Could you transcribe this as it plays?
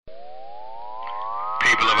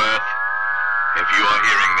people of Earth. If you are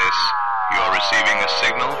hearing this, you are receiving a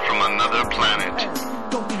signal from another planet.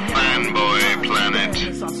 Fanboy Planet.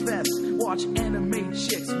 Watch anime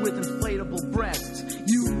chicks with inflatable breasts.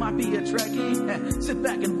 You might be a Trekkie. Sit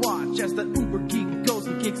back and watch as the uber geek goes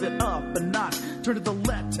and kicks it up a notch. Turn to the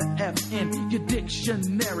letter F in your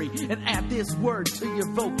dictionary and add this word to your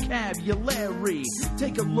vocabulary.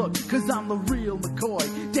 Take a look, cause I'm the real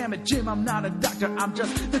McCoy. Damn it, Jim, I'm not a doctor. I'm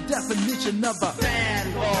just the definition of a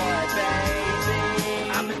fanboy,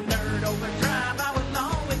 baby. I'm a nerd overdrive. I will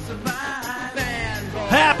always survive. Fanboy.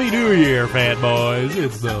 Happy New Year, fanboys.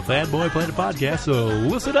 It's the Fanboy Planet Podcast, so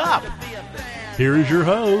listen up. Here is your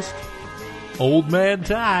host, Old Man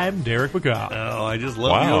Time, Derek McCaw. Oh, I just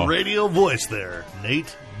love your radio voice there,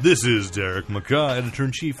 Nate. This is Derek McCaw,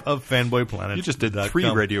 Editor-in-Chief of Fanboy Planet. You just did 3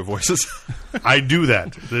 radio voices. I do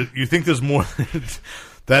that. You think there's more?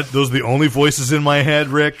 Those are the only voices in my head,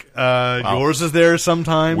 Rick. Wow. Yours is there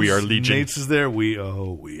sometimes. We are legion. Nate's is there. We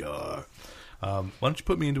are. Why don't you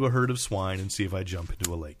put me into a herd of swine and see if I jump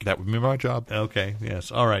into a lake? That would be my job. Okay,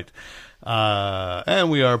 yes. All right.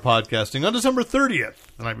 And we are podcasting on December 30th,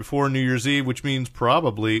 the night before New Year's Eve, which means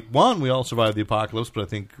probably, we all survived the apocalypse, but I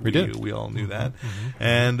think we all knew that. Mm-hmm.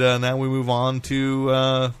 And now we move on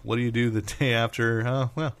to, what do you do the day after?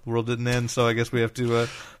 The world didn't end, so I guess we have to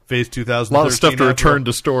face 2013. A lot of stuff to return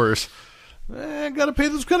to stores. Got to pay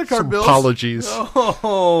those credit card bills. Apologies.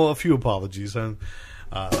 Oh, a few apologies.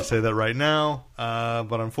 I'll say that right now.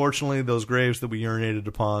 But unfortunately, those graves that we urinated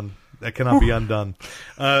upon, that cannot be undone.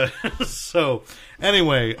 So,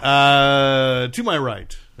 anyway, to my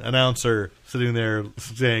right, announcer sitting there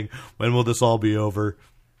saying, when will this all be over?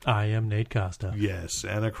 I am Nate Costa. Yes,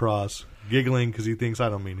 and across, giggling because he thinks I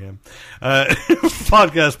don't mean him.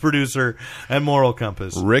 Podcast producer and moral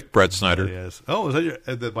compass. Rick Brett Snyder. Yes. Oh, is that your,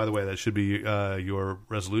 by the way, that should be your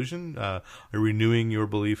resolution? Are you renewing your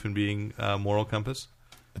belief in being moral compass?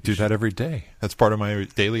 I do that every day. That's part of my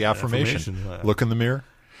daily affirmation. Look in the miror.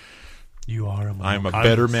 You are a I'm a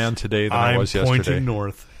better man today than I was yesterday. I'm pointing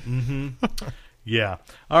north. Mm-hmm. Yeah.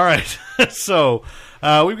 All right. So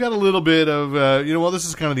we've got a little bit of, this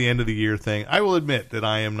is kind of the end of the year thing. I will admit that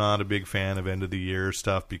I am not a big fan of end of the year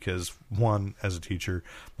stuff because, one, as a teacher,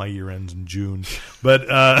 my year ends in June. But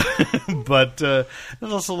it's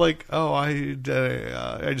also like, I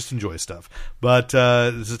just enjoy stuff. But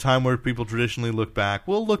it's a time where people traditionally look back.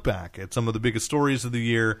 We'll look back at some of the biggest stories of the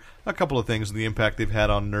year, a couple of things, and the impact they've had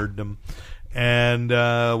on nerddom. And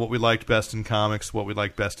what we liked best in comics, what we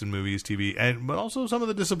liked best in movies, TV, but also some of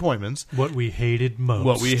the disappointments. What we hated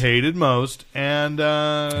most. And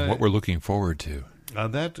what we're looking forward to.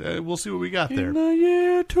 We'll see what we got there. In the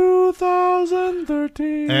year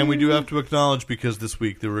 2013. And we do have to acknowledge, because this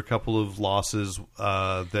week there were a couple of losses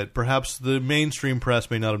that perhaps the mainstream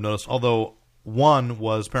press may not have noticed, although one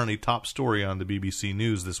was apparently top story on the BBC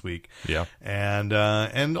News this week. Yeah. And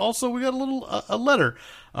also we got a letter.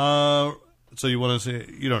 So you want to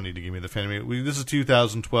say, you don't need to give me the fan. This is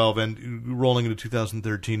 2012 and rolling into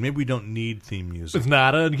 2013. Maybe we don't need theme music. It's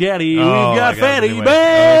not uncanny. We've got Fanny anyway.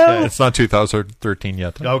 Bell. Okay. It's not 2013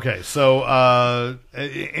 yet. Okay, so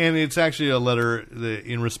and it's actually a letter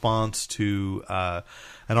in response to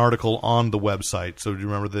an article on the website. So do you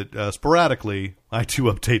remember that sporadically I do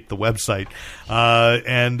update the website.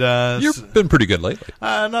 You've been pretty good lately.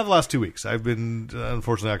 Not the last 2 weeks. I've been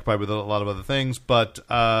unfortunately occupied with a lot of other things, but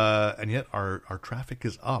and yet our traffic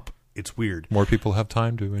is up. It's weird. More people have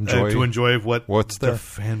time to enjoy what's there. The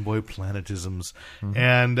fanboy planetisms. Mm-hmm.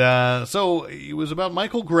 And so it was about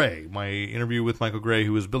Michael Gray, my interview with Michael Gray,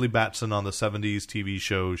 who was Billy Batson on the 70s TV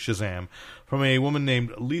show Shazam, from a woman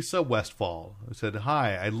named Lisa Westfall, who said,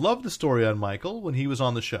 "Hi, I love the story on Michael when he was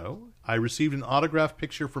on the show. I received an autographed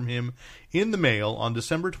picture from him in the mail on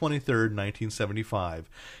December 23rd, 1975.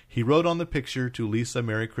 He wrote on the picture, 'To Lisa,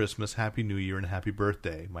 Merry Christmas, Happy New Year, and Happy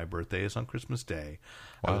Birthday. My birthday is on Christmas Day.'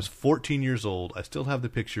 Wow. I was 14 years old. I still have the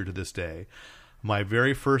picture to this day. My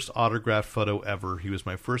very first autographed photo ever. He was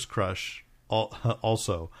my first crush.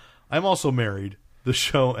 Also, I'm also married. The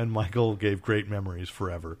show and Michael gave great memories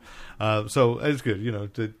forever." So it's good,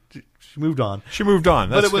 she moved on.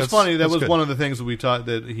 But it was funny. That was good. One of the things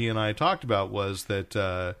that he and I talked about was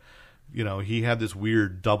that, he had this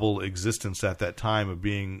weird double existence at that time of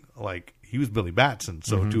being like, he was Billy Batson.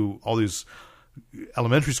 So to all these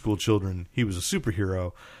elementary school children, he was a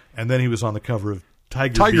superhero. And then he was on the cover of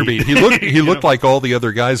Tiger Beat. He looked like all the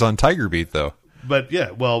other guys on Tiger Beat, though. But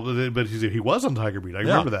yeah, well, but he was on Tiger Beat. I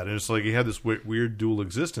remember that, and it's like he had this weird dual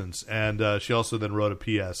existence. And she also then wrote a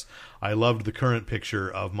P.S. I loved the current picture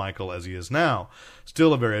of Michael as he is now.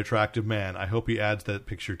 Still a very attractive man. I hope he adds that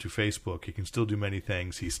picture to Facebook. He can still do many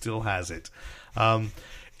things. He still has it.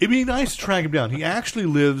 It'd be nice to track him down. He actually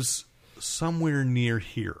lives somewhere near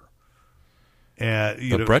here.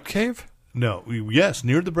 The Brett Cave? No, yes,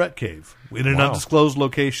 near the Brett Cave, in an undisclosed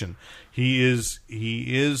location. He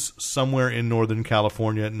is somewhere in Northern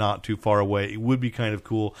California, not too far away. It would be kind of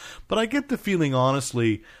cool. But I get the feeling,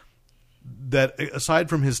 honestly, that aside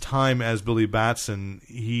from his time as Billy Batson,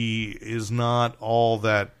 he is not all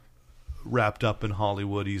that wrapped up in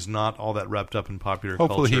Hollywood. He's not all that wrapped up in popular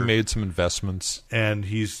culture. Hopefully he made some investments. And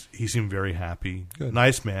he seemed very happy. Good.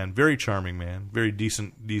 Nice man, very charming man, very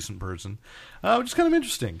decent person. Which is kind of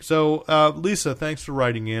interesting. So, Lisa, thanks for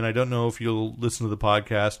writing in. I don't know if you'll listen to the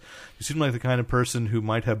podcast. You seem like the kind of person who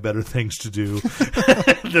might have better things to do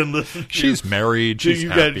than listen to. She's married. She's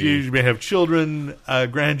happy. You may have children,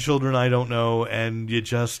 grandchildren, I don't know, and you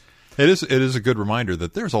just... It is a good reminder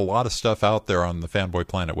that there's a lot of stuff out there on the Fanboy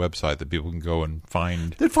Planet website that people can go and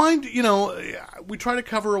find. We try to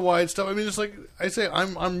cover a wide stuff. I mean, it's like I say,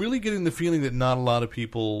 I'm really getting the feeling that not a lot of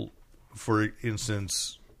people, for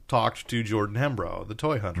instance, talked to Jordan Hembrow, the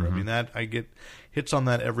toy hunter. Mm-hmm. I mean, I get hits on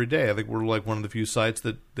that every day. I think we're like one of the few sites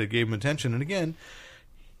that gave him attention. And again,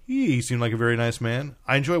 he seemed like a very nice man.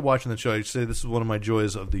 I enjoy watching the show. I say this is one of my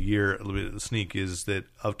joys of the year, a little bit of the sneak, is that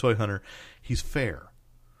of Toy Hunter, he's fair.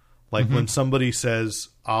 Like when somebody says,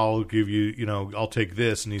 I'll give you, I'll take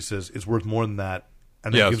this, and he says, it's worth more than that,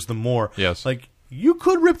 and then gives them more. Yes. Like, you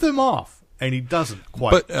could rip them off, and he doesn't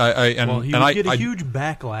quite. But he would get a huge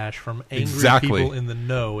backlash from angry people in the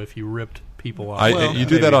know if he ripped people off. You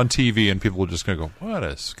do that on TV, and people are just going to go, what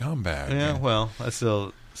a scumbag. Yeah, well, I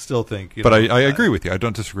still think. But I agree with you. I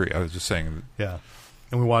don't disagree. I was just saying. Yeah.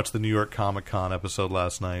 And we watched the New York Comic-Con episode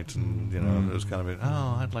last night, and it was kind of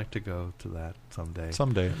I'd like to go to that someday.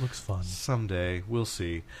 Someday. It looks fun. Someday. We'll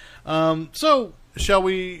see. So, shall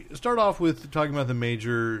we start off with talking about the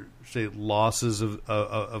major, losses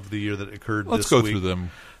of the year that occurred Let's this go week? through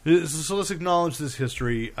them. So let's acknowledge this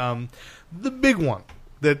history. The big one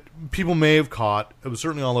that people may have caught, it was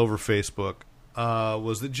certainly all over Facebook,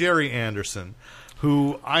 was that Jerry Anderson,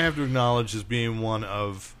 who I have to acknowledge as being one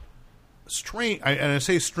of... and I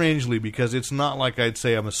say strangely because it's not like I'd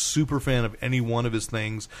say I'm a super fan of any one of his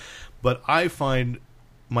things, but I find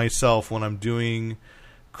myself when I'm doing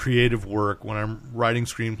creative work, when I'm writing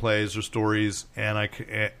screenplays or stories, and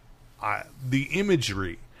the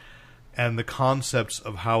imagery and the concepts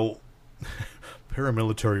of how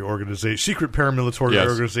secret paramilitary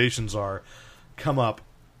organizations come up.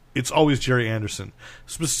 It's always Jerry Anderson,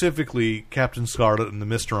 specifically Captain Scarlet and the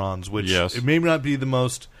Mysterons, which it may not be the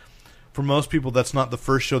most. For most people, that's not the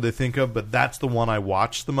first show they think of, but that's the one I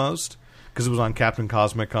watched the most because it was on Captain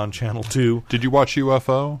Cosmic on Channel 2. Did you watch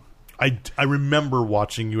UFO? I remember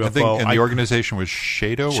watching UFO. I think, and the organization was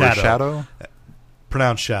Shadow or Shadow?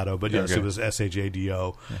 Pronounced Shadow, but yes, it was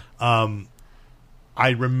SHADO. Yeah. I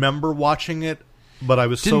remember watching it, but I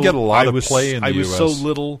was didn't get a lot of play in the US. I was so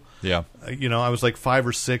little. Yeah. I was like 5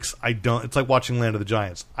 or 6. It's like watching Land of the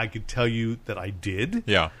Giants. I could tell you that I did.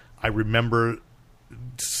 Yeah. I remember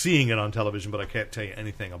seeing it on television, but I can't tell you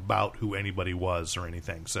anything about who anybody was or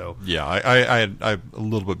anything. So yeah, I had a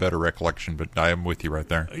little bit better recollection, but I am with you right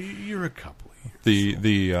there. You're a couple of years.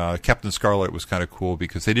 The Captain Scarlet was kind of cool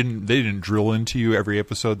because they didn't drill into you every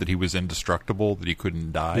episode that he was indestructible, that he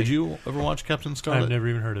couldn't die. Did you ever watch Captain Scarlet? I've never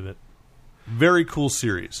even heard of it. Very cool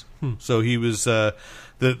series. So he was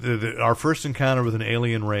our first encounter with an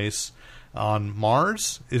alien race on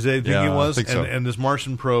Mars. Is that it was? I think so. And this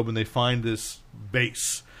Martian probe, and they find this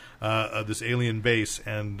base, this alien base,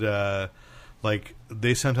 and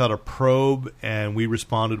they sent out a probe, and we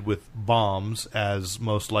responded with bombs, as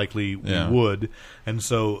most likely we would. And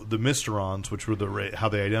so the Mysterons, which were how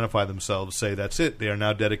they identify themselves, say that's it. They are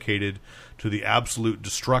now dedicated to the absolute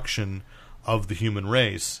destruction of the human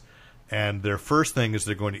race. And their first thing is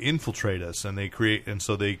they're going to infiltrate us, and they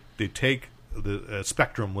take the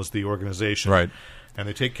Spectrum was the organization, right? And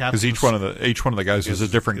they take Captain, because each one of the guys was a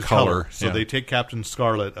different color. So they take Captain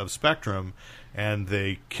Scarlet of Spectrum, and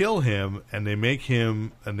they kill him, and they make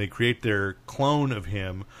him, and they create their clone of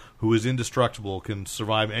him, who is indestructible, can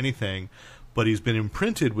survive anything, but he's been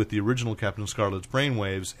imprinted with the original Captain Scarlet's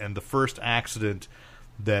brainwaves, and the first accident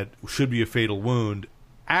that should be a fatal wound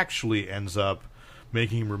actually ends up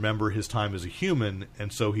making him remember his time as a human,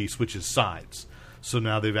 and so he switches sides. So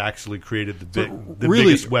now they've actually created the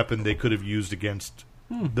biggest weapon they could have used against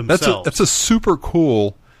themselves. That's a super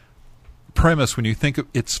cool premise, when you think of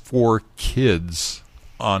it's for kids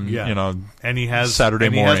on, and he has Saturday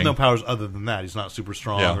morning. He has no powers other than that. He's not super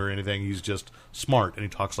strong or anything. He's just smart, and he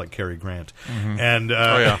talks like Cary Grant. And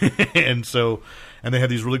and they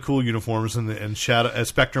had these really cool uniforms, and Shadow,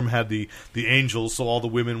 Spectrum had the angels, so all the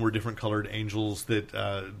women were different colored angels that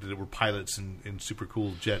were pilots in super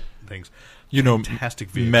cool jet things. Fantastic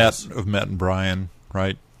vehicles. Matt and Brian,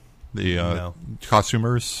 right? The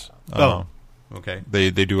costumers. Okay.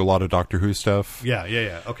 They do a lot of Doctor Who stuff.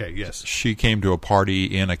 Yeah. Okay, yes. She came to a party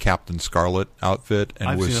in a Captain Scarlet outfit and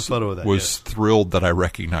I've seen a photo of that, was thrilled that I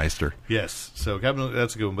recognized her. Yes. So Captain,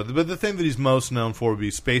 that's a good one. But the thing that he's most known for would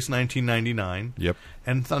be Space 1999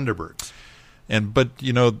 and Thunderbirds. But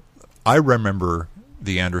I remember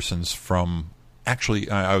the Andersons from, actually,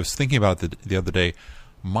 I was thinking about it the other day,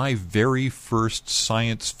 my very first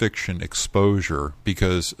science fiction exposure,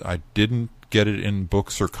 because I didn't get it in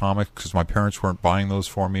books or comics because my parents weren't buying those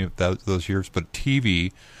for me those years, but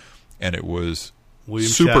TV, and it was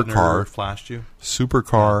William Supercar, Shatner flashed you?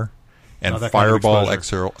 Supercar, and Fireball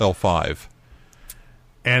XL5.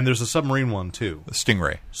 And there's a submarine one, too.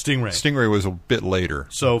 Stingray. Stingray was a bit later.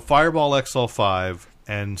 So Fireball XL5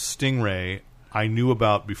 and Stingray I knew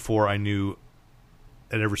about before I knew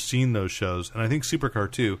I'd ever seen those shows, and I think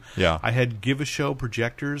Supercar too. Yeah, I had Give a Show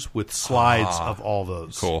projectors with slides of all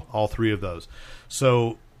those, cool, all three of those.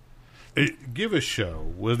 So, Give a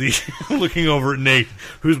Show with the looking over at Nate,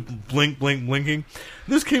 who's blinking.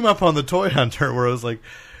 This came up on the Toy Hunter, where I was like,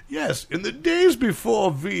 "Yes, in the days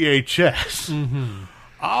before VHS,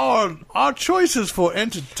 our choices for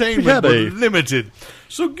entertainment were limited."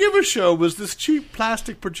 So Give a Show was this cheap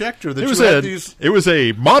plastic projector that it was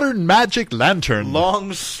a modern magic lantern.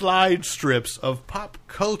 Long slide strips of pop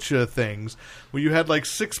culture things where you had like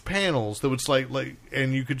 6 panels that would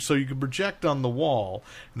and you could project on the wall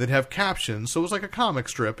and they'd have captions. So it was like a comic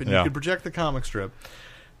strip, and you could project the comic strip.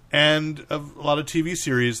 And a lot of TV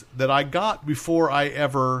series that I got before I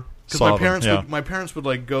ever, because my parents would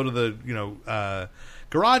like go to the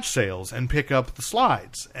garage sales and pick up the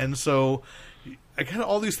slides, and so I got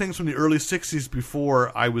all these things from the early 60s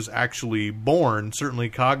before I was actually born, certainly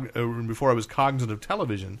before I was cognizant of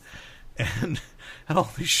television, and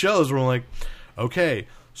all these shows were like, okay,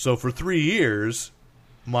 so for 3 years,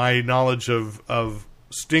 my knowledge of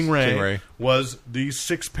Stingray was these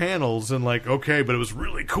 6 panels, and like, okay, but it was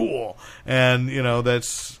really cool, and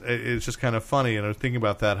it's just kind of funny, and I'm thinking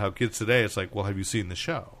about that, how kids today, it's like, well, have you seen the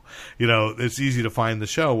show? It's easy to find the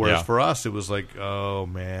show, whereas for us, it was like, oh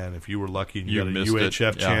man, if you were lucky and you got a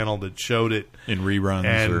UHF channel that showed it in reruns,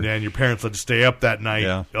 and your parents let you stay up that night.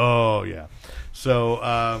 Yeah. Oh yeah. So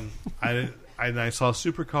I saw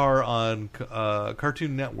Supercar on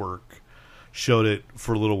Cartoon Network. Showed it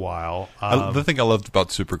for a little while. The thing I loved about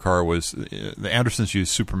Supercar was the Andersons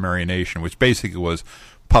used supermarionation, which basically was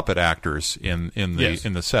puppet actors in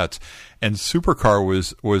the sets. And Supercar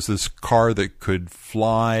was this car that could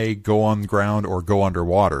fly, go on the ground, or go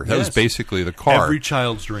underwater. That was basically the car. Every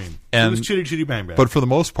child's dream. And, it was Chitty Chitty Bang Bang. But for the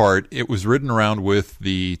most part, it was ridden around with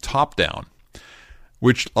the top down,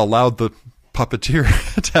 which allowed the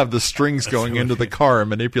puppeteer to have the strings going into the car and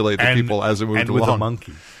manipulate the people as it moved along. And with a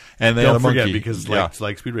monkey. And they Don't had a forget, monkey. because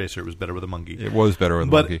like Speed Racer, it was better with a monkey. It was better with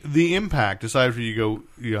a monkey. But the impact, aside from you go,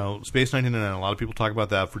 Space 1999, a lot of people talk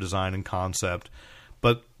about that for design and concept.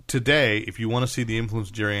 But today, if you want to see the influence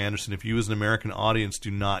of Jerry Anderson, if you as an American audience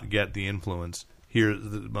do not get the influence here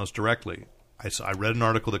most directly, I read an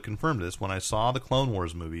article that confirmed this. When I saw the Clone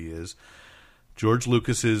Wars movie, is George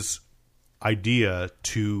Lucas's idea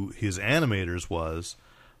to his animators was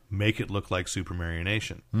make it look like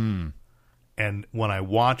supermarionation. And when I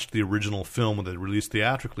watched the original film when they released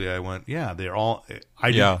theatrically, I went, yeah, they're all...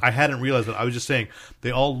 I hadn't realized that. I was just saying,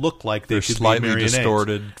 they all look like they should be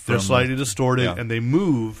marionettes. They're slightly distorted, and they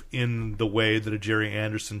move in the way that a Jerry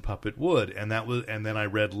Anderson puppet would. And then I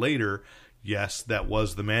read later, yes, that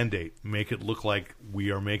was the mandate. Make it look like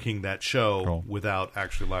we are making that show without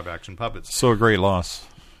actually live-action puppets. So a great loss.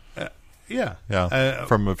 Yeah.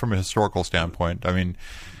 From a historical standpoint. I mean...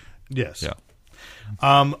 Yes. Yeah.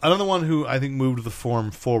 Another one who I think moved the form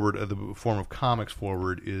of comics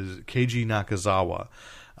forward is Keiji Nakazawa.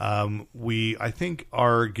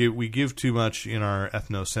 We give too much in our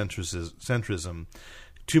ethnocentrism,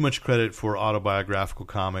 too much credit for autobiographical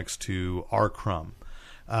comics to R. Crumb.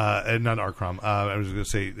 Not R. Crumb. I was going to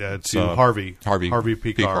say to Harvey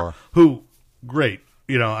Pekar, who great.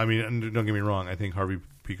 Don't get me wrong. I think Harvey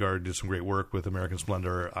Picard did some great work with American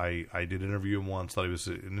Splendor. I did interview him once, thought he was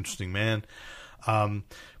an interesting man.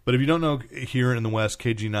 But if you don't know, here in the West,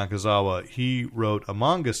 Keiji Nakazawa, he wrote a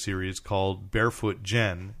manga series called Barefoot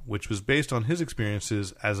Gen, which was based on his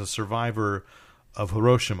experiences as a survivor of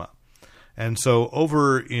Hiroshima. And so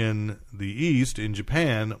over in the East, in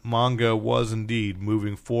Japan, manga was indeed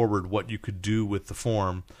moving forward what you could do with the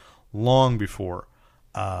form long before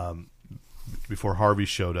Harvey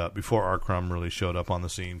showed up, before R. Crumb really showed up on the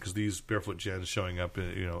scene, because these Barefoot Gens showing up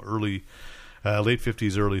in late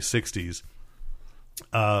 50s, early 60s.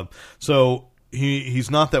 So he's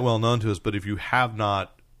not that well known to us, but if you have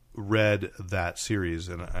not read that series,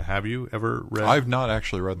 and have you ever read? I've not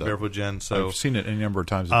actually read that. Barefoot Gen. So I've seen it any number of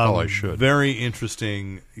times. I should. Very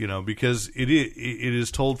interesting, because it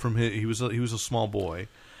is told from he was a small boy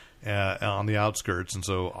on the outskirts, and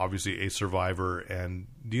so obviously a survivor and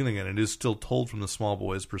dealing in it. It is still told from the small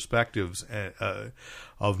boy's perspectives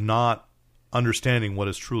of not understanding what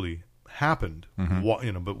has truly happened.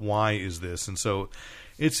 But why is this? And so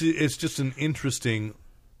it's just an interesting.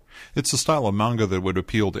 It's a style of manga that would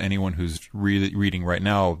appeal to anyone who's reading right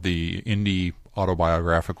now the indie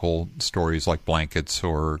autobiographical stories like Blankets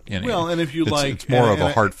or and if you it's more of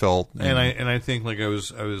a heartfelt and I think like I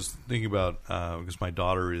was thinking about because my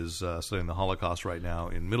daughter is studying the Holocaust right now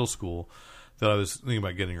in middle school, that I was thinking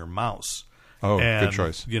about getting her Mouse. Oh, good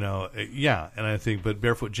choice. Yeah, and I think, but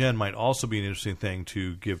Barefoot Gen might also be an interesting thing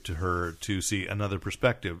to give to her to see another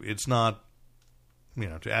perspective. It's not,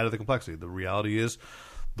 to add to the complexity. The reality is,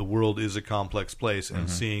 the world is a complex place, and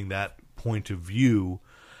seeing that point of view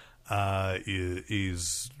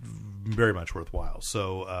is very much worthwhile.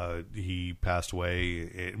 So he passed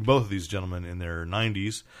away. Both of these gentlemen in their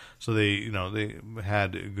 90s, so they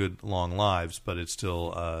had good long lives, but it's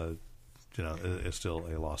still. It's still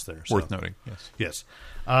a loss there. Worth noting, yes.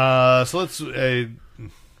 So let's.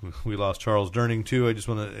 We lost Charles Durning too. I just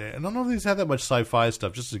want to. I don't know if he's had that much sci-fi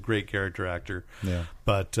stuff. Just a great character actor. Yeah.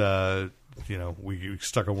 But we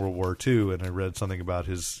stuck on World War II, and I read something about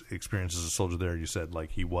his experience as a soldier there. You said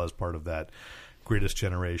like he was part of that greatest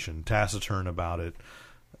generation. Taciturn about it.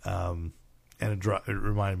 And it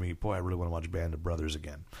reminded me, boy, I really want to watch Band of Brothers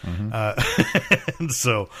again. And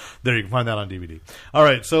so there, you can find that on DVD. All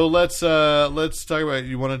right, so let's talk about.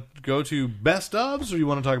 You want to go to best ofs, or you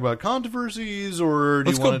want to talk about controversies, or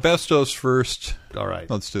let's go best ofs first. All right,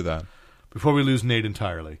 let's do that before we lose Nate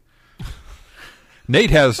entirely.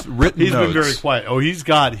 Nate has written. He's notes. been very quiet. Oh, he's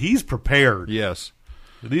prepared. Yes,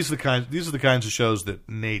 these are the kinds of shows that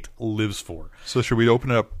Nate lives for. So should we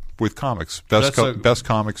open it up with comics? Best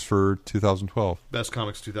comics for 2012. Best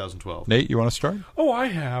comics 2012. Nate, you want to start? Oh, I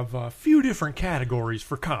have a few different categories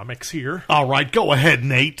for comics here. All right, go ahead,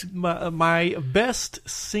 Nate. My best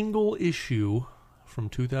single issue from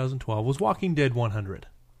 2012 was Walking Dead 100.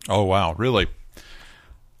 Oh, wow. Really?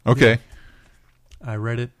 Okay. I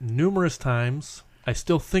read it numerous times. I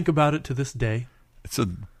still think about it to this day. It's a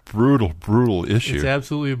brutal issue. It's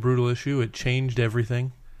absolutely a brutal issue. It changed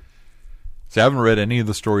everything. See, I haven't read any of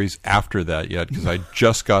the stories after that yet because I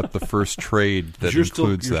just got the first trade that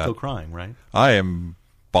includes that. You're still crying, right? I am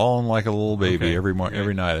bawling like a little baby every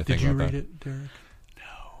night. I think Did you about read that. it, Derek?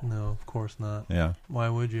 No, of course not. Yeah. Why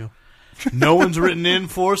would you? No one's written in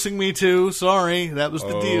forcing me to. Sorry, that was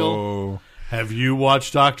the deal. Have you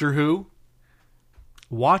watched Doctor Who?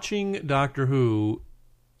 Watching Doctor Who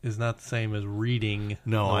is not the same as reading.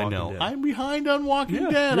 No, I know. Dead. I'm behind on Walking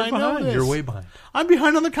Dead. You're I know behind. this. You're way behind. I'm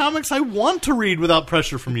behind on the comics I want to read without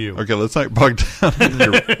pressure from you. Okay, let's not bog down in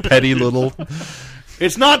your petty little...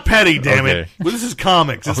 It's not petty, damn it. Well, this is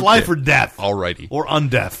comics. It's life or death. Alrighty. Or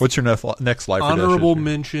undeath. What's your next life or death? Honorable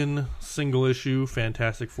mention, single issue,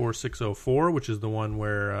 Fantastic Four 604, which is the one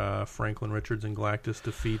where Franklin Richards and Galactus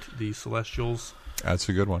defeat the Celestials. That's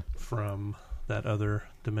a good one. From that other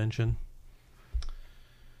dimension.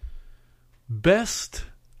 Best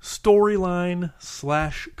storyline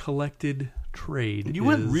 / collected trade. You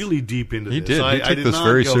went really deep into this. He did. He took this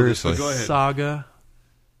very seriously. Go ahead. Saga.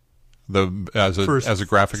 As a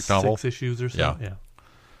graphic novel? 6 issues or so. Yeah.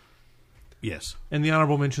 Yes. And the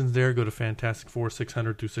honorable mentions there go to Fantastic Four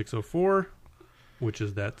 600 through 604, which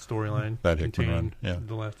is that storyline that Hickman run. Yeah.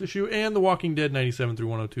 The last issue, and The Walking Dead 97 through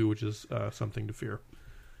 102, which is Something to Fear.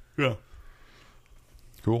 Yeah.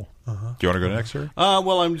 Cool. Do you want to go next, sir?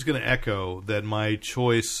 Well, I'm just going to echo that my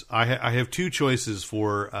choice. I have two choices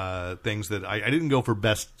for things that I didn't go for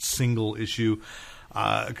best single issue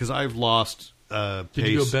because I've lost. Did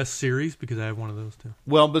you go best series? Because I have one of those too.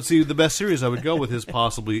 Well, but see, the best series I would go with is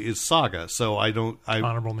Saga. So I don't.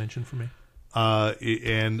 Honorable mention for me.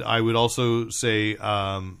 And I would also say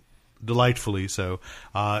delightfully so,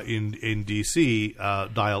 in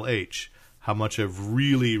DC, Dial H. How much I've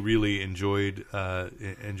really, really enjoyed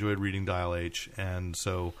reading Dial H, and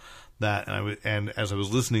so that, and as I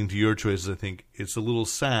was listening to your choices, I think it's a little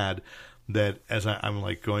sad that as I'm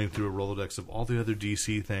like going through a Rolodex of all the other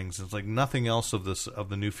DC things, it's like nothing else of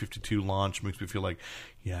the New 52 launch makes me feel like,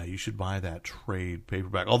 yeah, you should buy that trade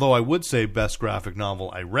paperback. Although I would say best graphic novel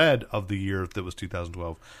I read of the year that was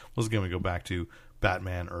 2012 was, again, we go back to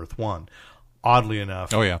Batman Earth 1. Oddly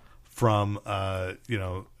enough, Oh yeah. from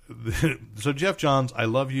so Jeff Johns, I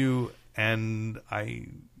love you, and I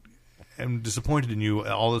am disappointed in you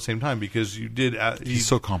all at the same time, because you did. He's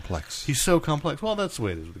so complex. He's so complex. Well, that's the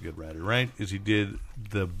way it is with a good writer, right? Is he did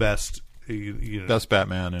the best, Best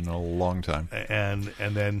Batman in a long time. and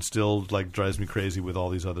then still like drives me crazy with all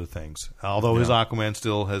these other things. Although his Aquaman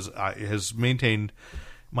still has maintained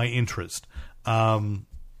my interest.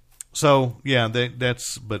 So yeah,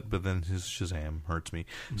 that's but then his Shazam hurts me.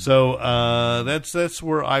 So that's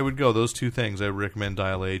where I would go. Those two things I recommend.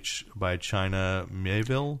 Dial H by China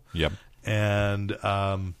Mayville. Yep. And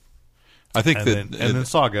I think then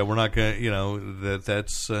Saga. We're not gonna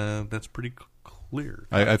that's pretty clear.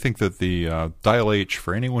 I think that the Dial H,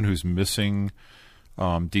 for anyone who's missing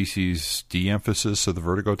DC's de-emphasis of the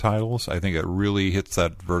Vertigo titles, I think it really hits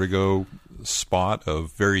that Vertigo spot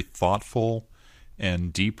of very thoughtful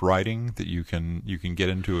and deep writing that you can get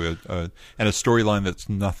into and a storyline that's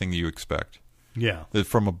nothing you expect. Yeah. That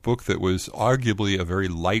from a book that was arguably a very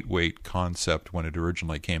lightweight concept when it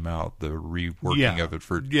originally came out, the reworking of it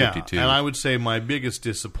for 52. And I would say my biggest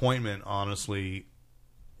disappointment, honestly,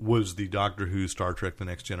 was the Doctor Who Star Trek The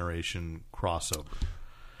Next Generation crossover.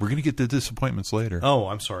 We're going to get the disappointments later. Oh,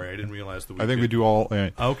 I'm sorry. I didn't realize that I think we do all...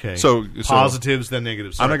 Okay. So positives, then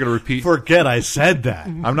negatives. Sorry. I'm not going to repeat... Forget I said that.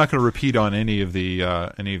 I'm not going to repeat on any of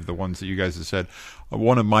the ones that you guys have said.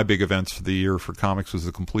 One of my big events for the year for comics was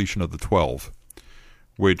the completion of the 12.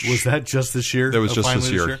 Which was that just this year? That was just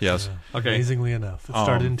this year. Yes. Yeah, okay. Amazingly enough, it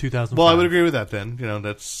started in 2005. Well, I would agree with that. Then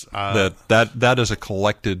that's that as a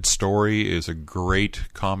collected story is a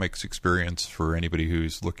great comics experience for anybody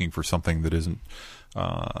who's looking for something that isn't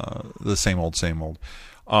the same old.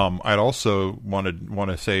 I'd also want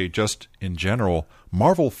to say, just in general,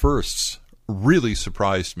 Marvel Firsts really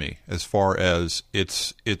surprised me as far as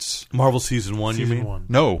its Marvel Season 1. Season you mean? 1.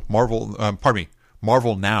 No, Marvel. Pardon me.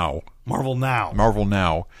 Marvel Now. Marvel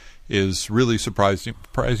Now is really surprising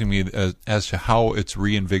me as to how it's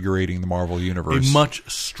reinvigorating the Marvel universe. A much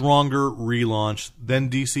stronger relaunch than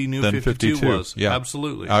DC New 52 was. Yeah,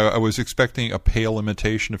 absolutely. I was expecting a pale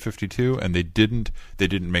imitation of 52, and they didn't. They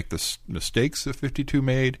didn't make the mistakes that 52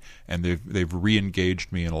 made, and they've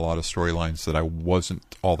re-engaged me in a lot of storylines that I wasn't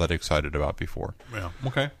all that excited about before. Yeah.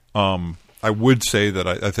 Okay. I would say that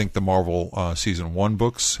I think the Marvel Season 1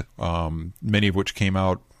 books, many of which came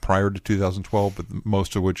out prior to 2012, but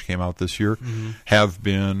most of which came out this year, have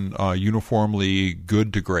been uniformly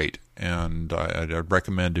good to great. And I'd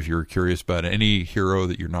recommend, if you're curious about any hero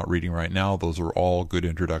that you're not reading right now, those are all good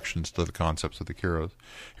introductions to the concepts of the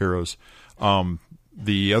heroes.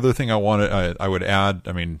 The other thing I would add,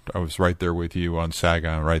 I mean, I was right there with you on Saga,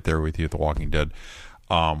 and right there with you at The Walking Dead.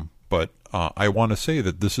 But I want to say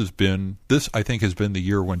that this I think has been the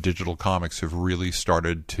year when digital comics have really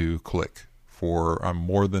started to click for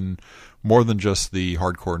more than just the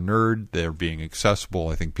hardcore nerd. They're being accessible.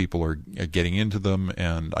 I think people are getting into them,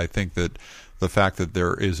 and I think that the fact that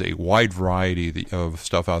there is a wide variety of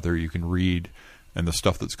stuff out there you can read, and the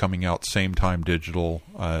stuff that's coming out same time digital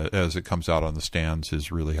as it comes out on the stands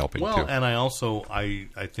is really helping too. Well, and I also I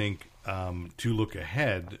think to look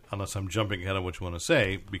ahead, unless I'm jumping ahead of what you want to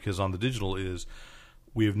say, because on the digital is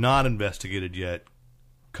we have not investigated yet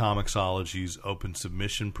Comixology's open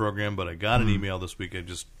submission program, but I got an email this week.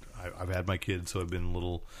 I've had my kids, so I've been a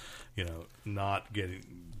little, not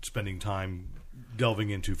spending time delving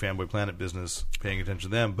into Fanboy Planet business, paying attention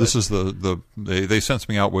to them. But this is they sent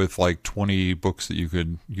me out with like 20 books that you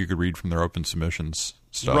could read from their open submissions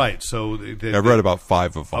stuff. Right. So I've read about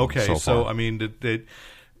 5 of them. Okay. So far. I mean,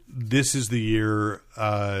 this is the year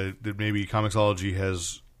that maybe Comixology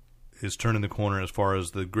is turning the corner as far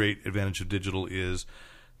as the great advantage of digital is.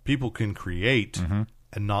 People can create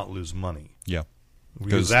and not lose money. Yeah,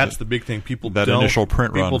 because that's the big thing. That initial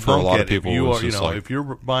print run for a lot of people was just like, if you're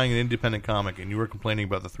buying an independent comic and you were complaining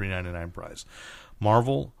about the $3.99 price,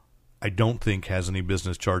 Marvel, I don't think has any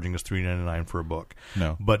business charging us $3.99 for a book.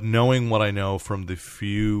 No, but knowing what I know from the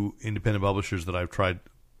few independent publishers that I've tried,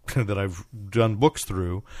 that I've done books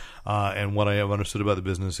through, and what I have understood about the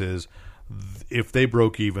business is, if they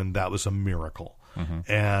broke even, that was a miracle,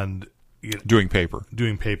 and doing paper.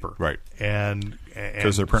 Right. And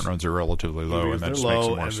because their print runs are relatively low, and that just makes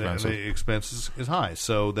them more expensive. And the expense is high.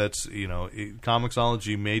 So that's,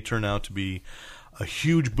 Comixology may turn out to be a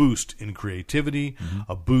huge boost in creativity,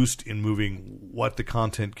 a boost in moving what the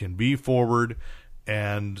content can be forward,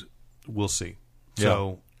 and we'll see.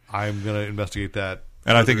 So I'm going to investigate that.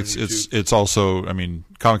 And I think it's also, I mean,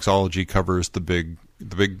 Comixology covers the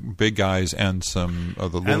big guys and some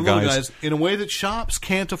of the little guys in a way that shops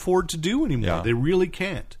can't afford to do anymore. Yeah. They really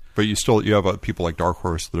can't. But you have people like Dark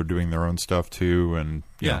Horse that are doing their own stuff too, and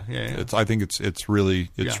I think it's really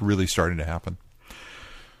starting to happen.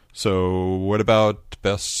 So, what about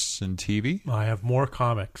Best in TV? I have more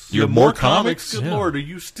comics. You have more comics? Good Lord, are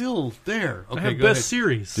you still there? Okay, I have go Best ahead.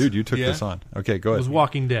 Series. Dude, you took this on. Okay, go It ahead. was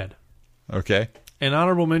Walking Dead. Okay. And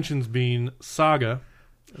honorable mentions being Saga,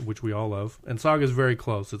 which we all love. And Saga is very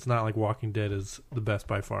close. It's not like Walking Dead is the best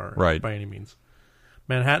by far, right, by any means.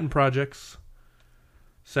 Manhattan Projects,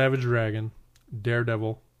 Savage Dragon,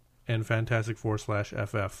 Daredevil, and Fantastic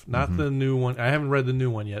Four/FF. Not the new one. I haven't read the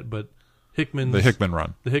new one yet, but the Hickman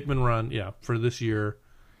run. The Hickman run, for this year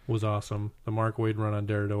was awesome. The Mark Waid run on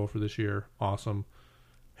Daredevil for this year, awesome.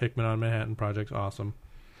 Hickman on Manhattan Projects, awesome.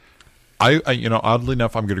 I oddly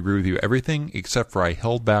enough, I'm going to agree with you. Everything except for I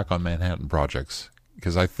held back on Manhattan Projects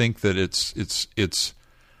because I think that it's.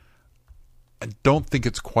 I don't think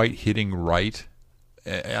it's quite hitting right,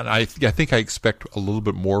 and I think I expect a little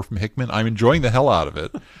bit more from Hickman. I'm enjoying the hell out of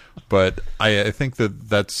it, but I think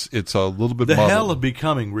it's a little bit. The hell of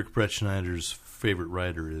becoming Rick Brett Schneider's favorite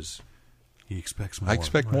writer is. He expects more. I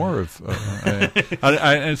expect more of, and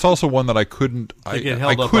it's also one that I couldn't. They get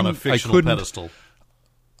held up on a fictional pedestal.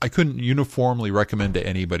 I couldn't uniformly recommend to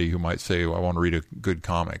anybody who might say, "I want to read a good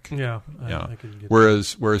comic." I could get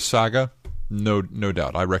whereas Saga, no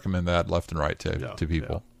doubt, I recommend that left and right to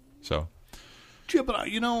people. Yeah. So, but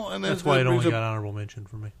and that's why it only got honorable mention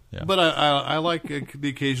for me. Yeah. But I like the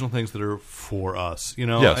occasional things that are for us.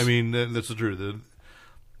 Yes. I mean that's the truth.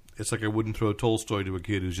 It's like I wouldn't throw Tolstoy to a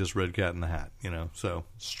kid who's just read Cat in the Hat. So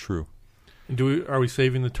it's true. Are we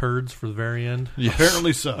saving the turds for the very end? Yes.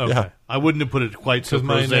 Apparently so. Okay. Yeah. I wouldn't have put it quite so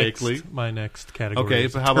prosaically. My next category. Okay,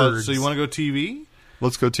 is but how turds. about? So you want to go TV?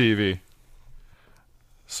 Let's go TV.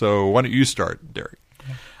 So why don't you start, Derek?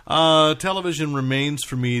 Television remains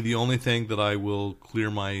for me the only thing that I will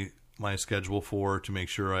clear my schedule for to make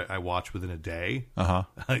sure I watch within a day.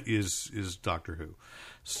 Is Doctor Who.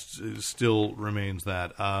 Still remains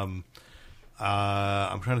that. I'm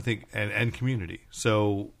trying to think, and Community.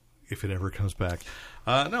 So. If it ever comes back.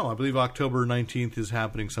 No, I believe October 19th is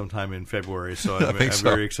happening sometime in February, so I'm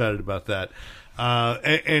very excited about that.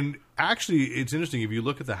 And actually, it's interesting. If you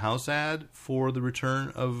look at the house ad for the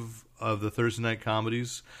return of the Thursday night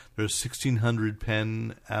comedies, there's 1600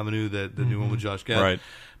 Penn Avenue, the new one with Josh Gad. Right.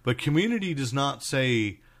 But Community does not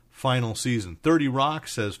say final season. 30 Rock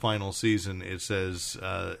says final season. It says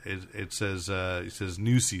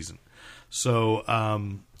new season.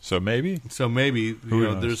 So maybe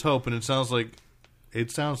there's hope, and it sounds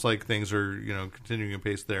like things are continuing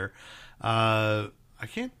apace there. I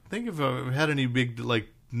can't think if I've had any big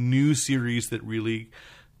new series that really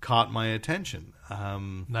caught my attention.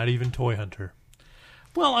 Not even Toy Hunter.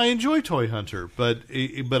 Well, I enjoy Toy Hunter, but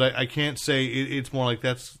I can't say it's more like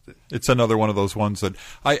that's. It's another one of those ones that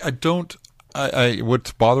I don't.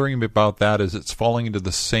 What's bothering me about that is it's falling into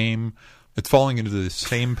the same. It's falling into the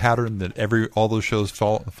same pattern that all those shows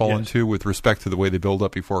fall into with respect to the way they build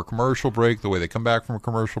up before a commercial break, the way they come back from a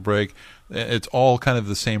commercial break. It's all kind of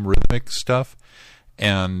the same rhythmic stuff,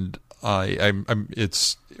 and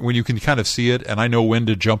it's when you can kind of see it, and I know when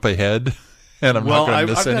to jump ahead, and I'm not going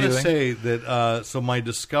to miss anything. I've got to say that so my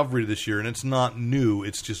discovery this year, and it's not new,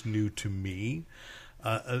 it's just new to me.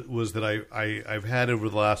 Was that I've had over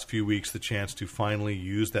the last few weeks the chance to finally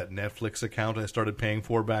use that Netflix account I started paying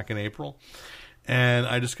for back in April. And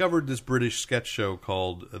I discovered this British sketch show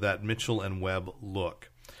called That Mitchell and Webb Look.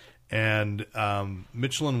 And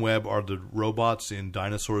Mitchell and Webb are the robots in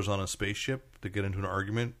Dinosaurs on a Spaceship that get into an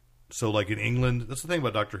argument. So, like in England, that's the thing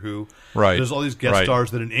about Doctor Who. Right. There's all these guest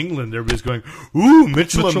stars that in England everybody's going, "Ooh,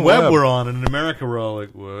 Mitchell and Webb were on," and in America we're all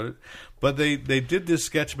like, "What?" But they did this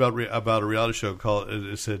sketch about a reality show called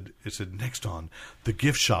it said next on the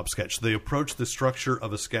gift shop sketch. So they approached the structure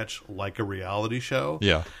of a sketch like a reality show.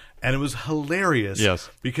 Yeah. And it was hilarious. Yes.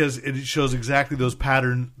 Because it shows exactly those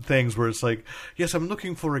pattern things where it's like, yes, I'm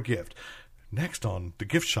looking for a gift. Next on the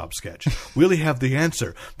gift shop sketch, will he have the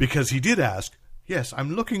answer? Because he did ask. Yes,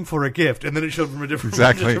 I'm looking for a gift, and then it showed from different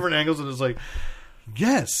angles, and it's like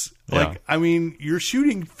Yes. Yeah. I mean, you're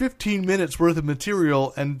shooting 15 minutes worth of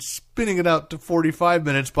material and spinning it out to 45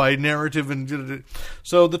 minutes by narrative.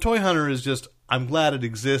 So the Toy Hunter is just, I'm glad it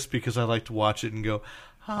exists because I like to watch it and go,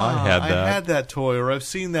 I had that toy, or I've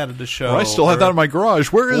seen that at the show. Or I still have that in my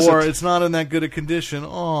garage. Where is it? Or it's not in that good a condition.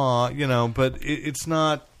 But it's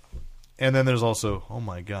not. And then there's also, oh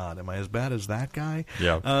my God, am I as bad as that guy?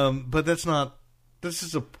 Yeah. But that's not. This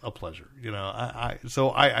is a pleasure, I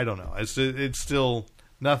don't know. It's still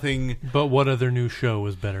nothing. But what other new show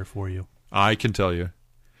is better for you? I can tell you,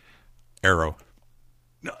 Arrow.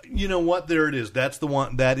 No, you know what? There it is. That's the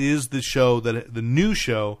one. That is the show the new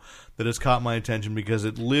show that has caught my attention because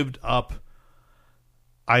it lived up.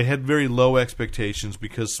 I had very low expectations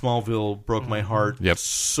because Smallville broke my heart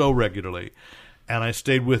so regularly, and I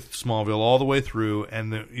stayed with Smallville all the way through.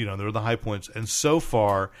 And there were the high points. And so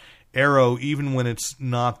far, Arrow, even when it's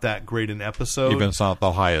not that great an episode, even if it's not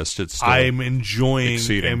the highest, it's still I'm enjoying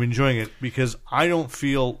it because I don't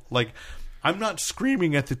feel like. I'm not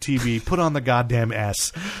screaming at the TV, put on the goddamn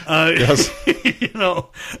S. Yes. It's,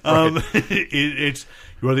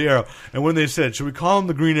 you are the Arrow. And when they said, should we call him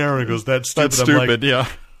the Green Arrow? He goes, that's stupid. That's stupid, I'm like,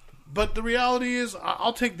 But the reality is,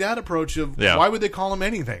 I'll take that approach of why would they call him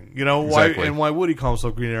anything? Exactly. Why would he call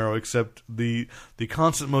himself Green Arrow except the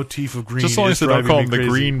constant motif of green? Just as long as they don't call him the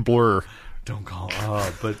Green Blur. Don't call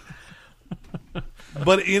him.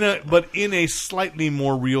 But in a slightly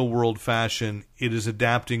more real world fashion, it is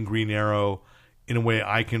adapting Green Arrow in a way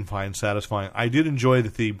I can find satisfying. I did enjoy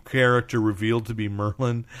that the character revealed to be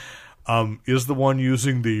Merlin is the one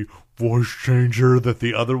using the voice changer that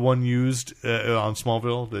the other one used on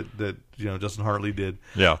Smallville that Justin Hartley did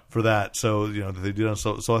for that. So that they did on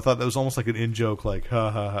so I thought that was almost like an in joke, like ha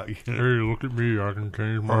ha ha. Hey, look at me! I can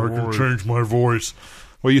change my voice.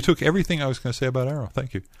 Well, you took everything I was going to say about Arrow.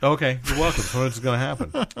 Thank you. Okay, you're welcome. So what's going to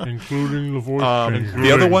happen? Including the voice changer.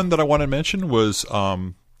 The other one that I want to mention was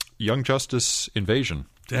Young Justice Invasion.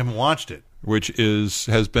 I haven't watched it. Which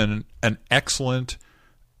has been an excellent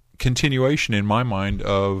continuation in my mind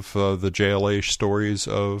of the JLA stories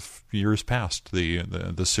of years past.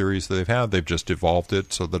 The series that they've just evolved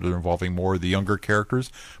it so that they're involving more of the younger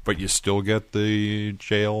characters, but you still get the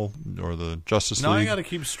jail or the Justice League. Now I got to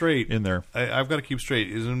keep straight in there. I've got to keep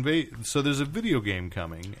straight. So there's a video game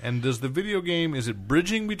coming, and does the video game, is it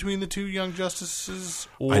bridging between the two Young Justices?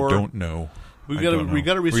 Or I don't know. We got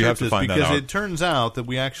to research this because it turns out that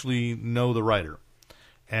we actually know the writer.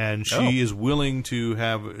 And she is willing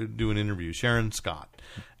to do an interview, Sharon Scott.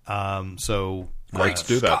 So let's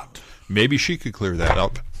do that. Maybe she could clear that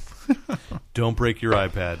up. Don't break your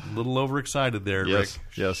iPad. A little overexcited there, yes,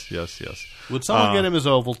 Rick. Yes. Would someone get him his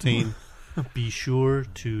Ovaltine? Be sure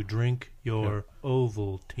to drink your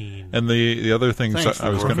Ovaltine. And the other things I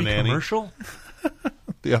was going to commercial.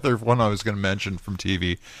 The other one I was going to mention from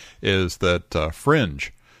TV is that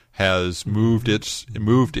Fringe has moved its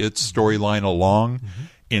storyline along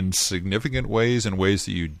in significant ways, in ways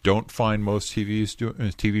that you don't find most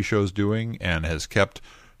TV shows doing, and has kept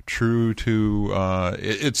true to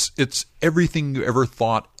it's everything you ever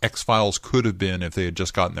thought X-Files could have been if they had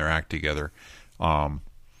just gotten their act together.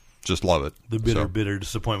 Just love it. The bitter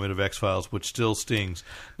disappointment of X-Files, which still stings.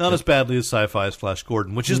 Not as badly as Sci-Fi's Flash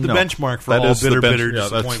Gordon, which is the benchmark for all bitter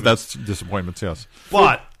disappointments. That's disappointments, yes.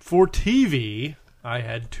 But for TV, I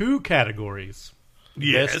had two categories.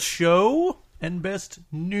 Yes. Best show and best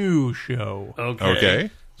new show.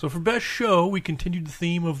 Okay. So for best show, we continued the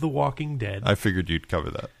theme of The Walking Dead. I figured you'd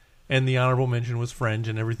cover that. And the honorable mention was Fringe,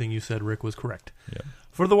 and everything you said, Rick, was correct. Yeah.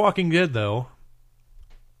 For The Walking Dead, though,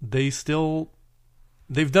 they've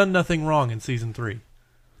done nothing wrong in Season 3.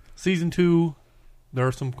 Season 2, there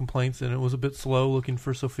are some complaints, and it was a bit slow looking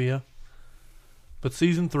for Sophia. But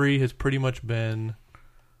Season 3 has pretty much been,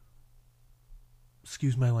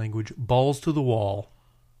 excuse my language, balls to the wall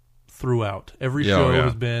throughout. Every show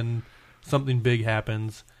has been something big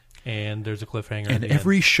happens, and there's a cliffhanger. And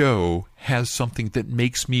every show has something that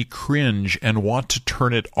makes me cringe and want to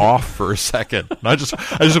turn it off for a second. And I just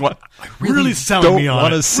want, I really selling me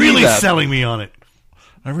on it. Really that. Selling me on it.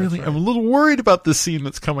 I'm a little worried about the scene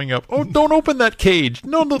that's coming up. Oh, don't open that cage.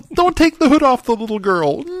 No, don't take the hood off the little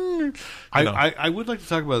girl. I would like to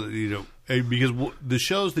talk about, because the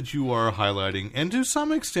shows that you are highlighting, and to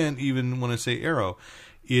some extent, even when I say Arrow,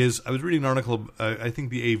 is I was reading an article, I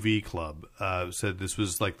think the AV Club said this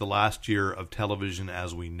was like the last year of television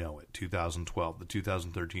as we know it, 2012. The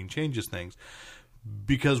 2013 changes things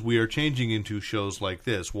because we are changing into shows like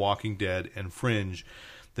this, Walking Dead and Fringe,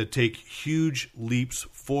 that take huge leaps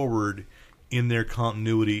forward in their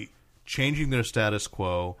continuity, changing their status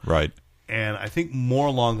quo. Right. And I think more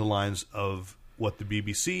along the lines of what the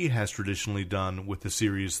BBC has traditionally done with the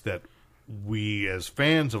series that we as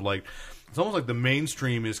fans of like. It's almost like the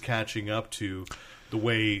mainstream is catching up to the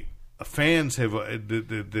way fans have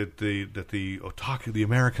the otaku, the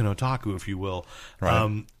American otaku, if you will,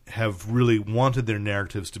 right. Have really wanted their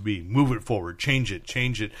narratives to be. Move it forward, change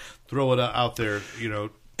it, throw it out there, you know.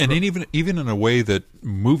 And even in a way that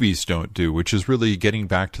movies don't do, which is really getting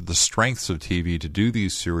back to the strengths of TV to do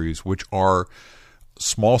these series, which are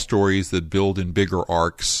small stories that build in bigger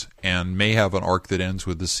arcs and may have an arc that ends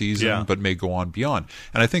with the season, but may go on beyond.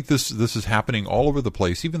 And I think this is happening all over the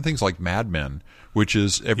place. Even things like Mad Men, which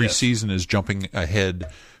is every season is jumping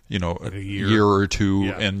ahead, you know, a year or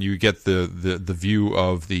two, and you get the view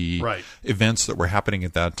of the events that were happening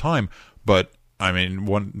at that time. But I mean,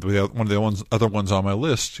 one of the other ones on my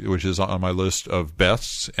list, which is on my list of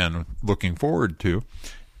bests and looking forward to,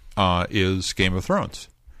 is Game of Thrones.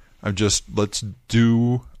 Let's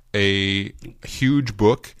do a huge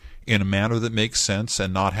book in a manner that makes sense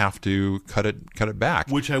and not have to cut it back.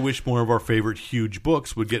 Which I wish more of our favorite huge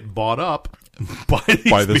books would get bought up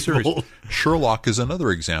by the series. Sherlock is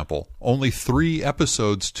another example. Only 3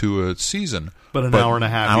 episodes to a season, but an hour and a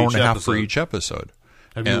half for each episode.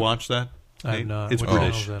 Have you watched that? I have not. It's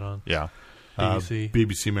British. That on? Yeah.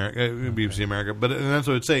 BBC America. BBC America. But and that's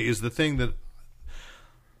what I'd say is the thing that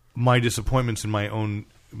my disappointments in my own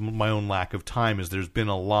lack of time is there's been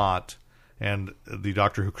a lot, and the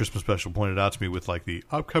Doctor Who Christmas special pointed out to me with like the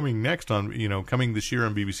upcoming next on, you know, coming this year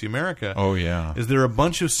on BBC America. Oh yeah, is there a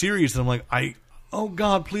bunch of series that I'm like, oh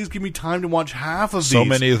God, please give me time to watch half of these. So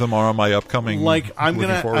many of them are on my upcoming. Like I'm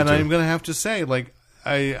gonna have to say, like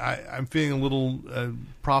I'm feeling a little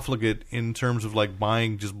profligate in terms of like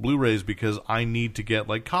buying just Blu-rays because I need to get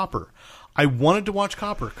like Copper. I wanted to watch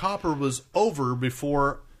Copper. Copper was over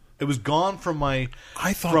before. It was gone from my.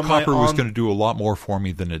 I thought Copper was going to do a lot more for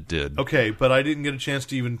me than it did. Okay, but I didn't get a chance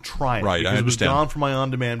to even try it. Right, I understand. It was gone from my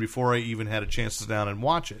on-demand before I even had a chance to sit down and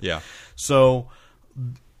watch it. Yeah. So,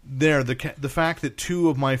 the fact that 2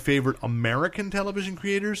 of my favorite American television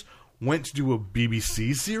creators went to do a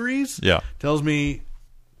BBC series tells me,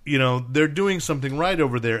 you know, they're doing something right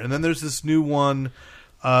over there. And then there's this new one.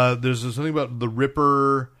 There's something about the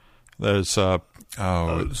Ripper. There's so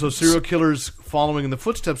serial killers following in the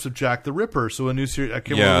footsteps of Jack the Ripper. So a new series. I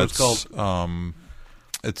can't remember what it's called.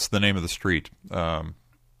 It's the name of the street. Where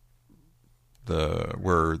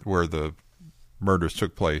the murders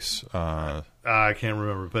took place. I can't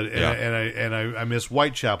remember, but and I missed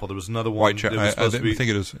Whitechapel. There was another one. Whitechapel. I think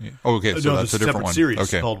it is. Oh, okay, so that's a different one. Series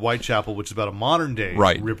okay. called Whitechapel, which is about a modern day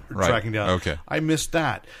tracking down. Okay, I missed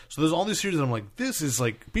that. So there's all these series that I'm like, this is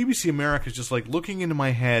like BBC America is just like looking into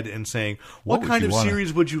my head and saying, what kind of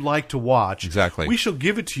series would you like to watch? Exactly. We shall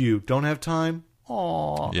give it to you. Don't have time?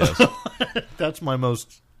 Aw. Yes. That's my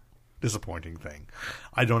most disappointing thing.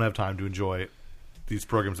 I don't have time to enjoy these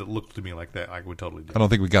programs that look to me like that. I would totally do. I don't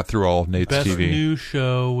think we got through all of Nate's Best TV. New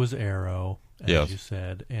show was Arrow, as you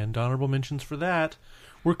said. And honorable mentions for that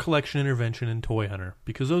were Collection Intervention and Toy Hunter,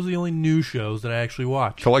 because those are the only new shows that I actually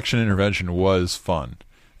watched. Collection Intervention was fun.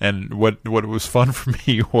 And what was fun for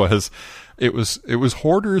me was it was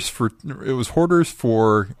hoarders for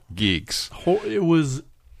geeks. It was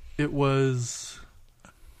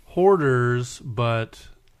hoarders, but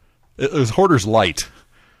it was hoarders light.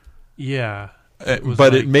 Yeah.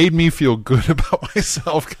 It made me feel good about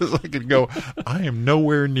myself because I could go, I am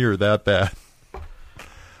nowhere near that bad.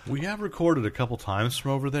 We have recorded a couple times from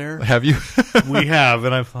over there. Have you? We have,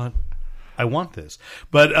 and I thought, I want this.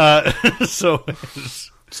 But, so...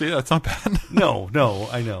 See, that's not bad. No,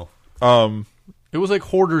 I know. It was like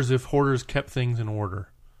Hoarders if Hoarders kept things in order.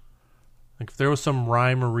 Like if there was some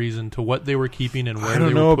rhyme or reason to what they were keeping and where they were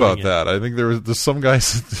putting it. I don't know about that. I think there's some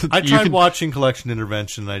guys... I tried watching Collection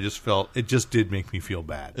Intervention, and I just felt... It just did make me feel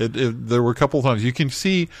bad. There were a couple of times. You can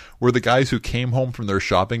see where the guys who came home from their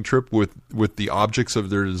shopping trip with the objects of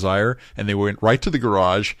their desire, and they went right to the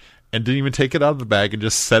garage and didn't even take it out of the bag and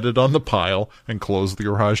just set it on the pile and closed the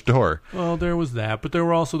garage door. Well, there was that. But there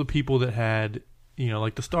were also the people that had... You know,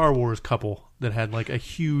 like the Star Wars couple that had like a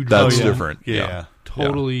huge... That's different. Yeah.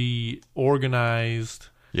 Totally organized.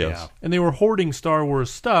 Yes. Yeah. And they were hoarding Star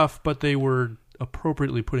Wars stuff, but they were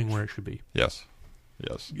appropriately putting where it should be. Yes.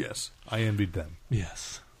 I envied them.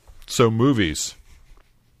 Yes. So movies.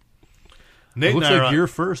 Nate, it looks like you're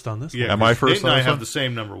first on this one. Am I first Nate and on I this have one? the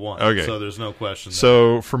same number one. Okay. So there's no question.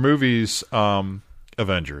 So for movies...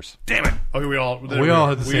 Avengers. Damn it! Okay, we all had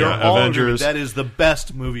the same. Avengers. That is the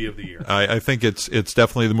best movie of the year. I think it's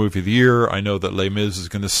definitely the movie of the year. I know that Les Mis is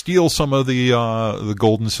going to steal some of the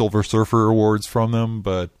Gold and Silver Surfer awards from them,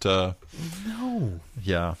 but no,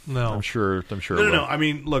 Yeah. No. I'm sure. No. I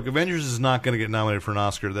mean, look, Avengers is not going to get nominated for an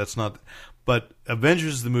Oscar. That's not. But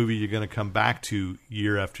Avengers is the movie you're going to come back to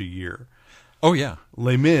year after year. Oh yeah,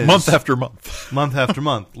 Les Mis, month after month, month after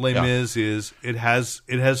month. Les Yeah. Mis it has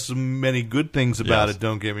so many good things about Yes. it.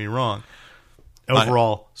 Don't get me wrong.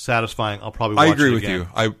 Overall, satisfying. I'll probably watch I agree it with again.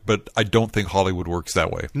 you. But I don't think Hollywood works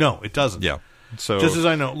that way. No, it doesn't. Yeah. So Just as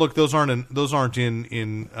I know, look, those aren't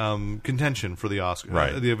in contention for the Oscar.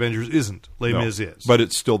 Right. The Avengers isn't. Les no. Mis is. But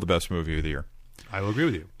it's still the best movie of the year. I will agree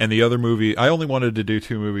with you. And the other movie, I only wanted to do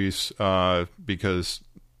two movies because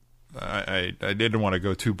I didn't want to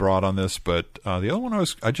go too broad on this. But the other one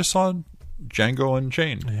I just saw Django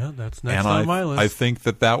Unchained. Yeah, that's next And on my list. I think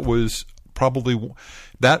that was probably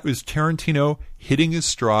Tarantino hitting his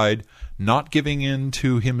stride, not giving in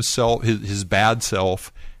to himself, his bad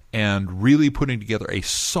self, and really putting together a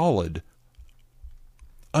solid,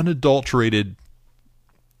 unadulterated,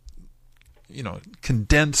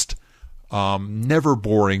 condensed, never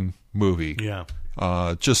boring movie. Yeah.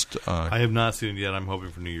 I have not seen it yet. I'm hoping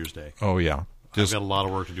for New Year's Day. Oh yeah. I've got a lot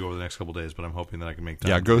of work to do over the next couple of days, but I'm hoping that I can make time.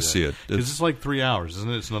 Yeah, to go do see that. it. Because it's like 3 hours, isn't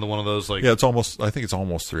it? It's another one of those like. Yeah, I think it's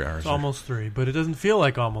almost 3 hours. It's almost 3, but it doesn't feel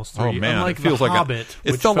like almost 3. Oh man, Unlike it feels The like Hobbit,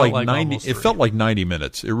 it which felt like 90. almost It 3. felt like 90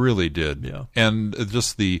 minutes. It really did. Yeah. And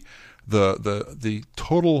just the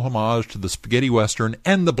total homage to the spaghetti western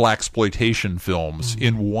and the blaxploitation films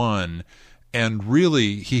in one. And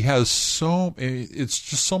really, he has it's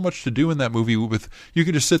just so much to do in that movie. You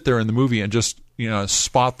can just sit there in the movie and just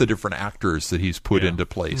spot the different actors that he's put into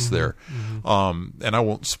place there. And I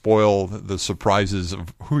won't spoil the surprises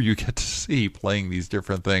of who you get to see playing these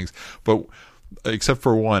different things, but except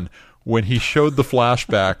for one, when he showed the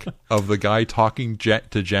flashback of the guy talking to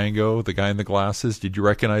Django, the guy in the glasses, did you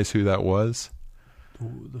recognize who that was?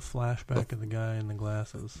 The flashback of the guy in the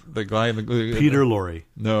glasses. The guy in the Peter Lorre.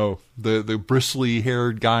 No, the bristly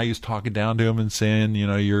haired guy who's talking down to him and saying,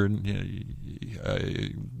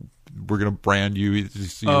 we're going to brand you. You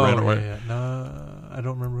ran away. Yeah. No, I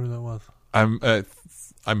don't remember who that was.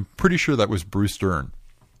 I'm pretty sure that was Bruce Dern.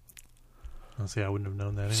 Let's see, I wouldn't have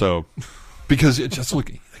known that. Anyway. So, because it just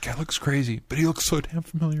the guy looks crazy, but he looks so damn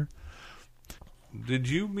familiar. Did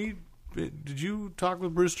you talk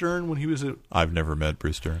with Bruce Dern when he was at... I've never met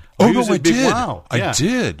Bruce Dern. He was at Big Wow. I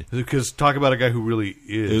did. Because talk about a guy who really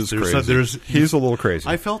is. Crazy. He's a little crazy.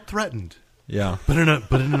 I felt threatened. Yeah. But in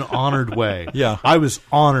an honored way. Yeah. I was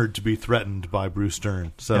honored to be threatened by Bruce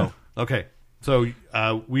Dern. So, yeah. Okay. So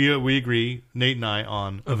we agree, Nate and I,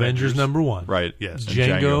 on Avengers number 1. Right. Yes.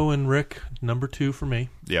 Django and Rick number 2 for me.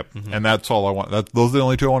 Yep. Mm-hmm. And that's all I want. Those are the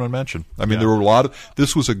only two I want to mention. I mean, there were a lot of.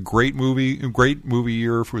 This was a great movie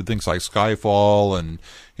year for things like Skyfall and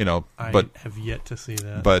I have yet to see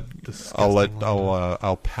that. But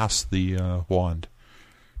I'll pass the wand.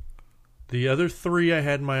 The other 3 I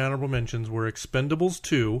had in my honorable mentions were Expendables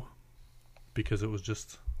 2, because it was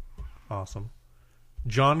just awesome.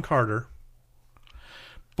 John Carter.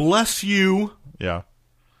 Bless you. Yeah.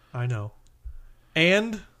 I know.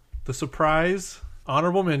 And the surprise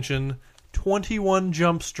honorable mention, 21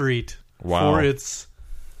 Jump Street. Wow. For its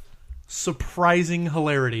surprising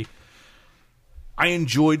hilarity. I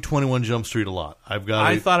enjoyed 21 Jump Street a lot.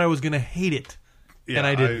 I thought I was going to hate it. Yeah, and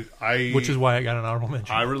I did, which is why I got an honorable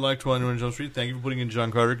mention. I really like 21 Jump Street. Thank you for putting in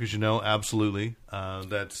John Carter, because absolutely.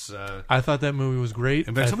 That's. I thought that movie was great.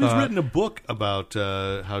 In fact, somebody's written a book about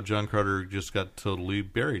how John Carter just got totally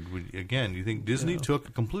buried. Again, you think Disney took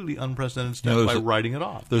a completely unprecedented step by writing it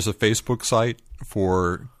off? There's a Facebook site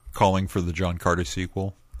for calling for the John Carter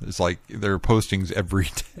sequel. It's like there are postings every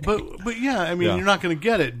day. But yeah, I mean, you're not going to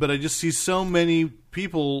get it. But I just see so many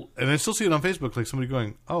people, and I still see it on Facebook, like somebody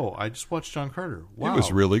going, "Oh, I just watched John Carter. Wow, it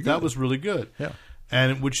was really good. That was really good." Yeah,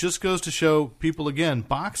 and which just goes to show people again,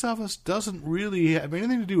 box office doesn't really have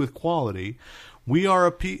anything to do with quality. We are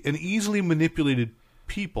an easily manipulated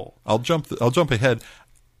people. I'll jump ahead.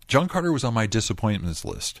 John Carter was on my disappointments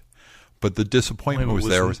list, but the disappointment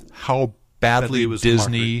was how badly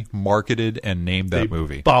Disney marketed and named that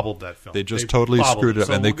movie. Bobbled that film. They just totally screwed it up,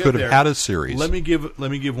 and they could have had a series. Let me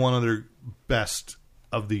give one other best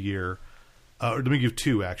of the year. Let me give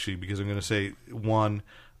 2 actually, because I'm going to say one.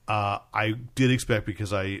 I did expect,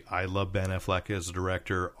 because I love Ben Affleck as a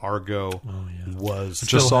director. Argo was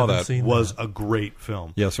a great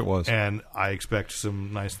film. Yes, it was, and I expect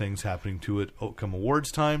some nice things happening to it come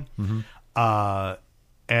awards time. Mm-hmm.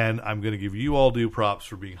 And I'm going to give you all due props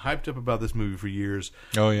for being hyped up about this movie for years.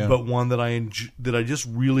 Oh yeah, but one that I just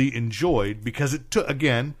really enjoyed, because it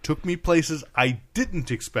took me places I didn't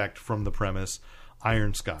expect from the premise.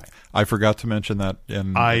 Iron Sky. I forgot to mention that.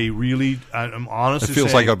 And I'm honestly it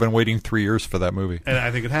feels saying, like I've been waiting 3 years for that movie. and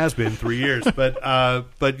I think it has been 3 years.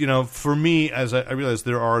 But you know, for me, as I realize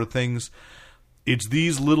there are things, it's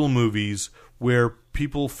these little movies where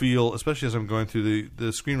people feel, especially as I'm going through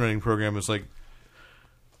the screenwriting program, it's like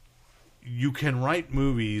you can write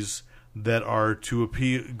movies that are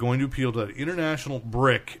going to appeal to that international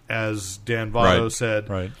brick, as Dan Votto said,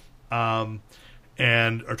 right.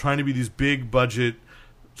 And are trying to be these big budget,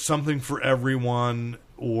 something for everyone,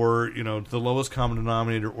 or you know, the lowest common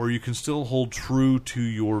denominator, or you can still hold true to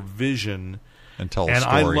your vision and tell a and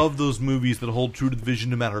story. I love those movies that hold true to the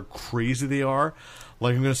vision no matter how crazy they are.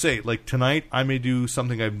 Like I'm going to say, like tonight I may do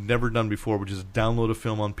something I've never done before, which is download a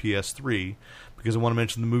film on PS3, because I want to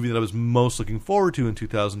mention the movie that I was most looking forward to in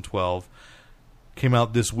 2012 came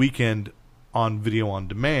out this weekend on video on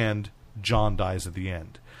demand. John Dies at the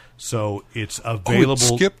End. So it's available. Oh,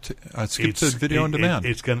 it skipped to video on demand.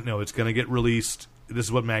 It's gonna get released. This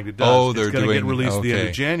is what Magnet does. Oh, they're it's gonna get released at the end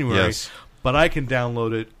of January. Yes. But I can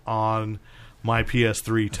download it on my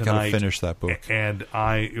PS3 tonight. Gotta finish that book. And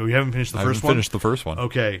we haven't finished the I first haven't one? finished the first one.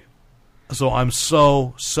 Okay. So I'm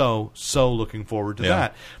so looking forward to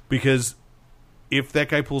that, because if that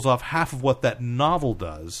guy pulls off half of what that novel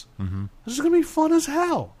does, this is going to be fun as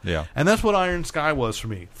hell. Yeah. And that's what Iron Sky was for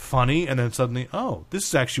me. Funny, and then suddenly, oh, this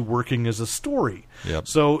is actually working as a story. Yep.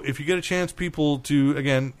 So if you get a chance, people, to,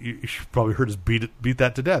 again, you probably heard us beat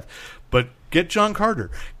that to death, but get John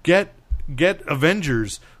Carter. Get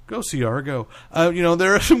Avengers. Go see Argo. You know,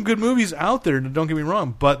 there are some good movies out there, don't get me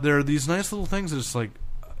wrong, but there are these nice little things that it's like,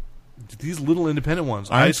 these little independent ones.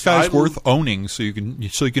 Iron Sky's worth owning, so you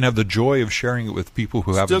can have the joy of sharing it with people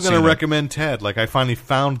who haven't seen it. Still going to recommend Ted. Like, I finally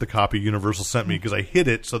found the copy Universal sent me because I hid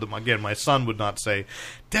it so that, again, my son would not say,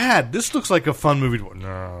 "Dad, this looks like a fun movie."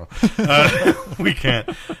 No, we can't.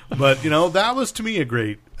 But, you know, that was, to me, a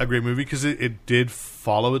great movie because it did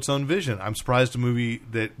follow its own vision. I'm surprised a movie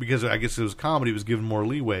that, because I guess it was a comedy, was given more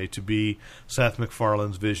leeway to be Seth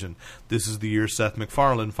MacFarlane's vision. This is the year Seth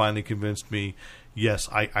MacFarlane finally convinced me, yes,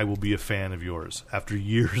 I will be a fan of yours. After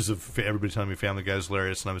years of everybody telling me Family Guy is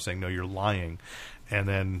hilarious, and I was saying, no, you're lying. And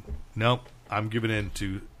then, nope, I'm giving in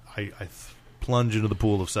to, I plunge into the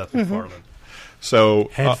pool of Seth MacFarlane. So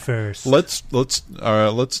head first.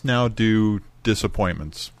 Let's now do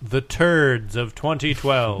disappointments. The turds of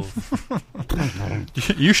 2012.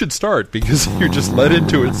 You should start because you just led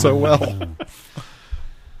into it so well.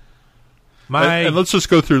 And let's just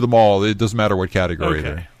go through them all. It doesn't matter what category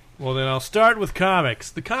they're. Well, then I'll start with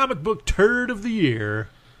comics. The comic book turd of the year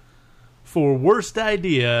for worst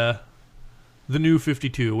idea, The New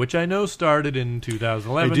 52, which I know started in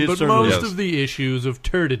 2011, but most of the issues of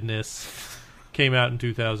turdedness came out in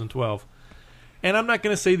 2012. And I'm not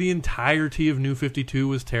going to say the entirety of New 52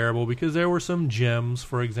 was terrible, because there were some gems.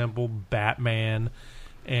 For example, Batman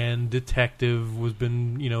and Detective was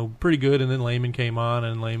been, pretty good, and then Layman came on,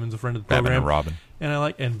 and Layman's a friend of the program. Batman and Robin.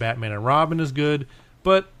 And Batman and Robin is good,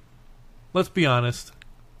 but let's be honest,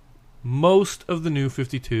 most of the New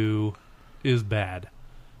 52 is bad.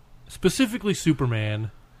 Specifically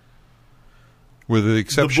Superman. With the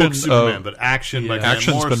exception of Superman, but action by Grant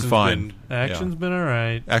Action's Morrison's been fine. Action's been all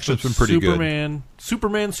right. Action's been pretty good.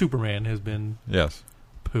 Superman has been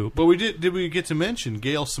poop. But did we get to mention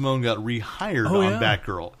Gail Simone got rehired on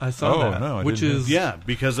Batgirl? I saw that. No, which is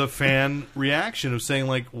because of fan reaction of saying,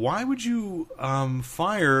 like, why would you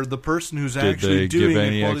fire the person who's actually doing it? Did they give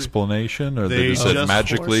any explanation, or they just said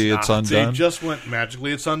magically it's undone? They just went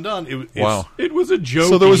magically it's undone. Wow, it was a joke.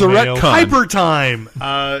 So there was a retcon. Hyper time.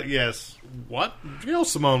 Yes. What? Gail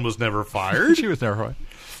Simone was never fired. She was never fired.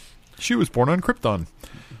 She was born on Krypton.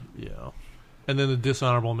 Yeah. And then the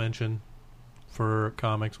dishonorable mention for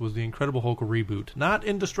comics was the Incredible Hulk reboot. Not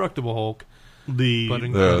Indestructible Hulk, but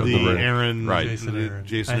the Aaron, right? Jason Aaron.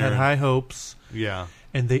 I had high hopes. Yeah.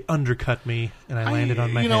 And they undercut me, and I landed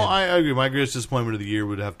on my head. I agree. My greatest disappointment of the year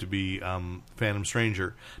would have to be Phantom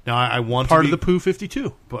Stranger. Now, I want part to be, of the Pooh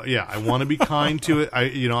 52. But yeah, I want to be kind to it.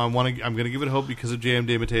 I'm going to give it hope because of J.M.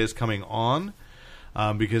 DeMatteis coming on,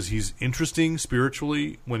 because he's interesting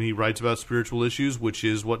spiritually when he writes about spiritual issues, which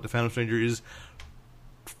is what the Phantom Stranger is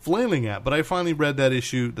flailing at. But I finally read that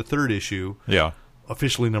issue, the third issue. Yeah.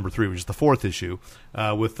 Officially number 3, which is the fourth issue,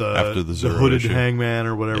 with after the hooded issue. hangman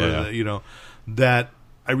or whatever. Yeah. That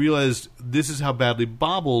I realized this is how badly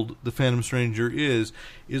bobbled the Phantom Stranger is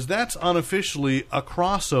that's unofficially a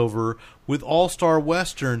crossover with All-Star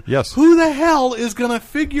Western. Yes. Who the hell is going to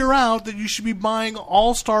figure out that you should be buying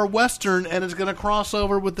All-Star Western and it's going to cross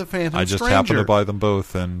over with the Phantom Stranger? I just happened to buy them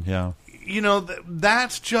both, and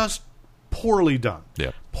that's just poorly done.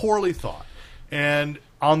 Yeah. Poorly thought. And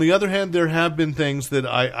On the other hand, there have been things that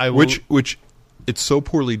I will... Which it's so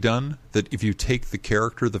poorly done that if you take the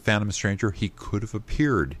character, the Phantom Stranger, he could have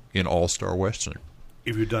appeared in All-Star Western.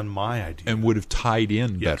 If you'd done my idea. And would have tied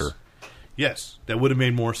in better. Yes, that would have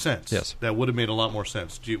made more sense. Yes. That would have made a lot more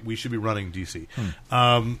sense. We should be running DC.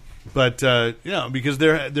 Because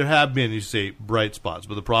there have been, you say, bright spots.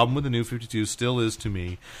 But the problem with the New 52 still is, to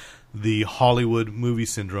me, the Hollywood movie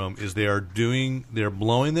syndrome is they're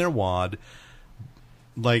blowing their wad.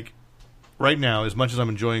 Like, right now, as much as I'm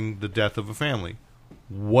enjoying the death of a family,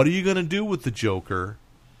 what are you going to do with the Joker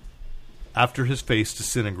after his face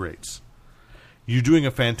disintegrates? You're doing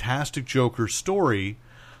a fantastic Joker story,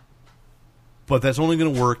 but that's only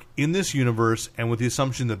going to work in this universe and with the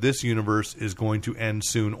assumption that this universe is going to end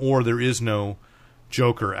soon, or there is no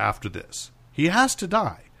Joker after this. He has to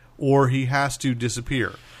die, or he has to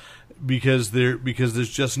disappear, because there's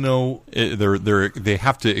just no... They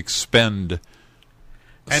have to expend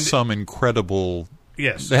some incredible...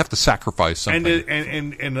 Yes. They have to sacrifice something.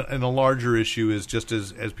 And a larger issue is, just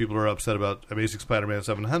as people are upset about Amazing Spider-Man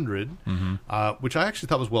 700, which I actually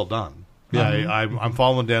thought was well done. Yeah. I'm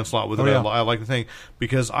following Dan Slott with it. Yeah. I like the thing,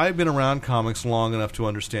 because I've been around comics long enough to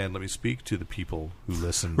understand. Let me speak to the people who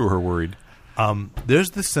listen. Who are worried.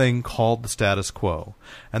 There's this thing called the status quo.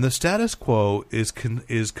 And the status quo is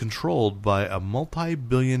controlled by a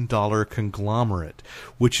multi-billion-dollar conglomerate,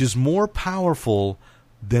 which is more powerful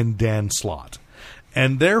than Dan Slott.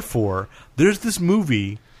 And therefore, there's this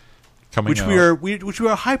movie coming out, which we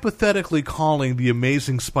are hypothetically calling The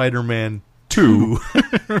Amazing Spider-Man 2,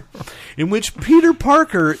 in which Peter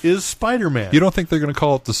Parker is Spider-Man. You don't think they're going to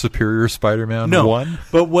call it the Superior Spider-Man 1?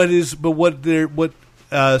 But what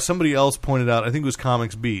somebody else pointed out, I think it was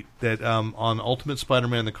Comics Beat, that on Ultimate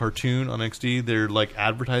Spider-Man the cartoon on XD, they're like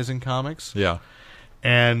advertising comics. Yeah.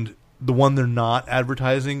 And the one they're not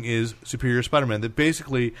advertising is Superior Spider-Man. That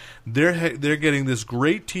basically they're getting this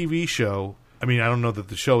great TV show. I mean, I don't know that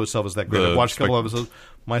the show itself is that great. I've watched a couple episodes.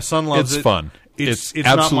 My son loves it. It's fun. It's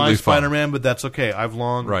not my Spider-Man, but that's okay. I've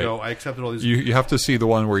long ago I accepted all these. You have to see the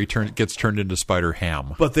one where he gets turned into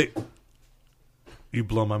Spider-Ham. But you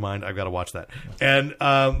blow my mind. I've got to watch that. And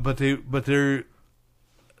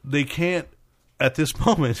they can't at this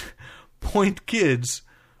moment point kids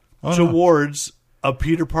towards a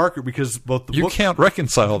Peter Parker, because both the book can't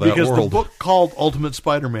reconcile that because world. The book called Ultimate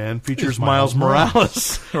Spider-Man features Miles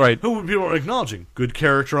Morales, right? Who people are acknowledging, good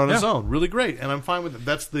character on his own, really great, and I'm fine with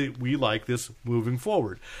it. We like this moving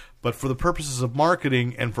forward, but for the purposes of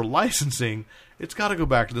marketing and for licensing, it's got to go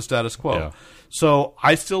back to the status quo. Yeah. So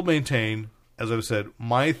I still maintain, as I've said,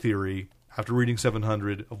 my theory after reading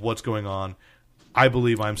 700 of what's going on. I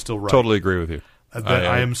believe I'm still right. Totally agree with you.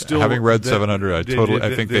 I am still, having read 700.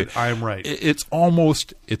 I think that I am right. It's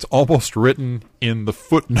almost written in the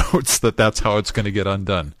footnotes that's how it's going to get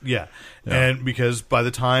undone. Yeah, and because by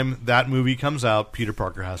the time that movie comes out, Peter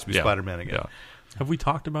Parker has to be Spider-Man again. Yeah. Have we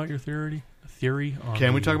talked about your theory? On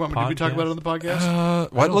Can we talk about? Did we talk about it on the podcast?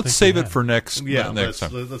 Let's save it for next. Next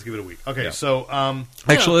time. Let's give it a week. Okay, so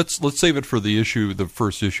actually, let's save it for the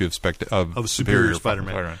first issue of Superior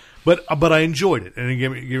Spider-Man. But I enjoyed it, and don't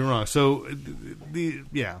get me wrong. So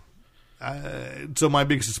so my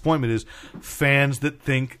biggest disappointment is fans that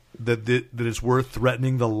think that it's worth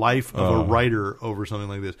threatening the life of a writer over something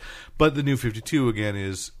like this. But the New 52 again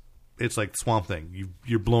it's like Swamp Thing.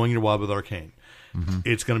 You're blowing your wad with Arcane. Mm-hmm.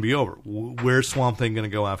 It's going to be over. Where's Swamp Thing going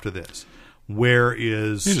to go after this? Where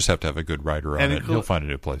is... You just have to have a good writer on it. He'll find a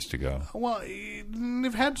new place to go. Well,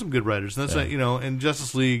 they've had some good writers. And that's and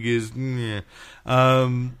Justice League is... you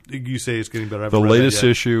say it's getting better. The latest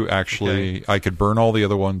issue, actually, I could burn all the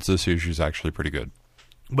other ones. This issue is actually pretty good.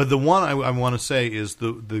 But the one I want to say is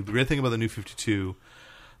the great thing about the New 52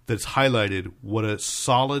 that's highlighted what a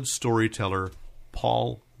solid storyteller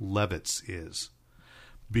Paul Levitz is.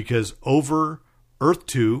 Because over Earth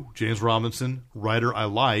 2, James Robinson, writer I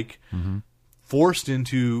like... Mm-hmm. Forced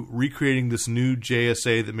into recreating this new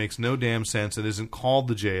JSA that makes no damn sense and isn't called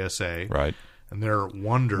the JSA. Right. And they're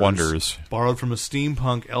wonders. Borrowed from a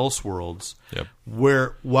steampunk Elseworlds. Yep.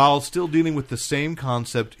 Where, while still dealing with the same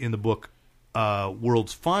concept in the book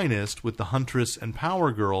World's Finest with the Huntress and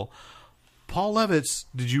Power Girl, Paul Levitz,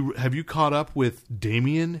 have you caught up with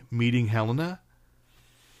Damien meeting Helena?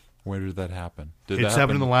 Where did that happen? It's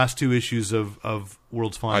happened in the last two issues of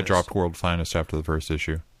World's Finest. I dropped World's Finest after the first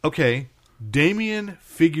issue. Okay. Damien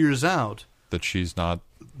figures out that she's not.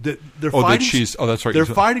 That their fighting, that's right. Their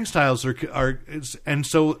fighting styles are, and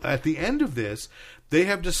so at the end of this, they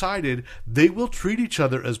have decided they will treat each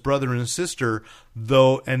other as brother and sister.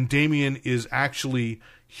 Though, and Damien is actually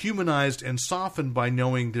humanized and softened by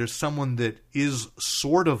knowing there's someone that is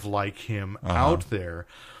sort of like him out there,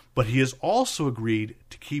 but he has also agreed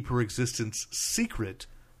to keep her existence secret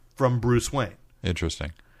from Bruce Wayne.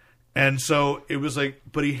 Interesting. And so it was like,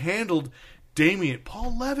 but he handled Damian.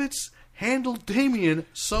 Paul Levitz handled Damian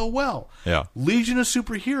so well. Yeah. Legion of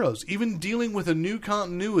Superheroes, even dealing with a new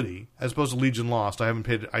continuity as opposed to Legion Lost.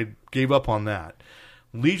 I gave up on that.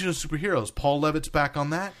 Legion of Superheroes, Paul Levitz back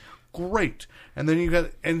on that. Great. And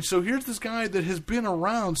then so here's this guy that has been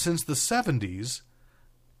around since the 70s,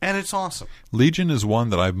 and it's awesome. Legion is one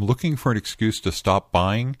that I'm looking for an excuse to stop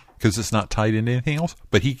buying because it's not tied into anything else,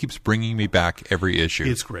 but he keeps bringing me back every issue.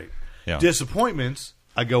 It's great. Yeah. Disappointments,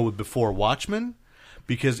 I go with Before Watchmen,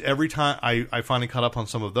 because every time I finally caught up on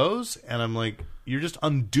some of those, and I'm like, you're just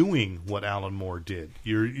undoing what Alan Moore did.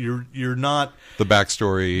 You're not... The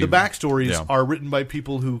backstory. The backstories are written by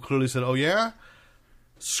people who clearly said, oh yeah?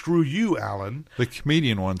 Screw you, Alan. The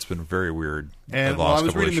comedian one's been very weird. And I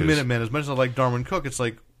was reading The Minutemen. As much as I like Darwin Cook, it's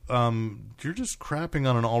like, you're just crapping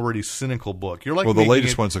on an already cynical book. You're like, well, the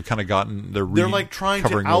latest ones have kind of gotten... They're like trying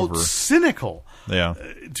to out-cynical. Yeah.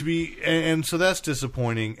 To be, and so that's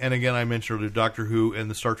disappointing. And again, I mentioned earlier Doctor Who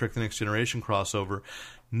and the Star Trek The Next Generation crossover.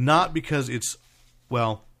 Not because it's...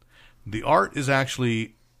 Well, the art is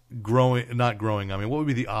actually... not growing. I mean, what would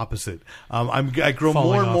be the opposite? I grow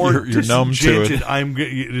Falling more and off. more You're numb to it.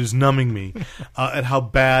 It is numbing me at how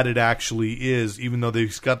bad it actually is. Even though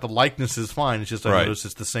they've got the likenesses fine, it's just I notice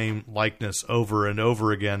it's the same likeness over and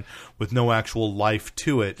over again with no actual life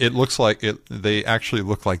to it. It looks like it. They actually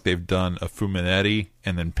look like they've done a Fumetti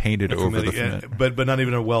and then painted over the Fumetti, but not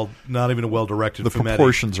even a well directed. The Fumetti.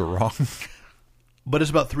 proportions are wrong. But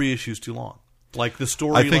it's about 3 issues too long. Like the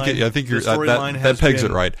storyline, I think you're that pegs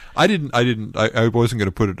it right. I wasn't going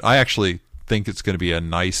to put it. I actually think it's going to be a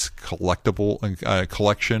nice collectible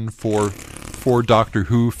collection for Doctor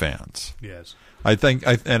Who fans. Yes, I think.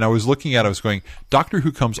 I was looking at it. I was going, Doctor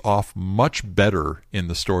Who comes off much better in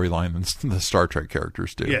the storyline than the Star Trek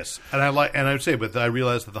characters do. Yes, and I would say, but I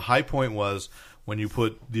realized that the high point was when you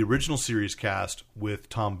put the original series cast with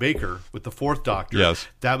Tom Baker, with the Fourth Doctor. Yes.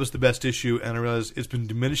 That was the best issue, and I realized it's been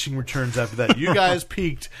diminishing returns after that. You guys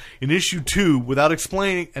peaked in issue 2 without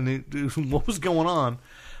explaining what was going on,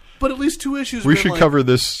 but at least 2 issues. We should cover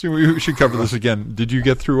this. We should cover this again. Did you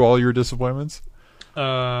get through all your disappointments?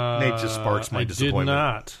 Nate just sparks my disappointment. I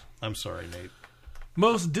did not. I'm sorry, Nate.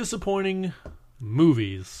 Most disappointing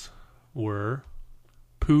movies were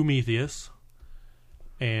Prometheus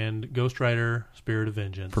and Ghost Rider: Spirit of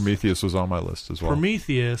Vengeance. Prometheus was on my list as well.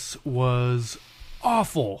 Prometheus was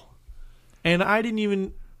awful. And I didn't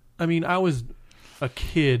even... I mean, I was a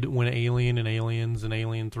kid when Alien and Aliens and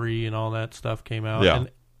Alien 3 and all that stuff came out. Yeah.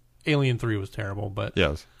 And Alien 3 was terrible, but...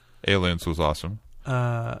 Yes. Aliens was awesome.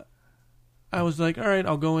 I was like, all right,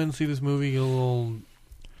 I'll go in and see this movie, get a little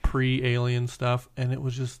pre-Alien stuff, and it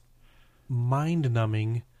was just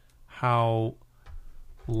mind-numbing how...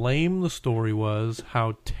 lame the story was,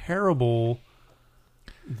 how terrible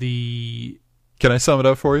the... Can I sum it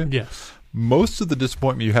up for you? Yes. Most of the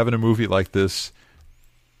disappointment you have in a movie like this,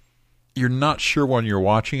 you're not sure when you're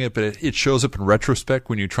watching it, but it shows up in retrospect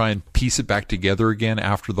when you try and piece it back together again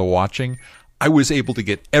after the watching. I was able to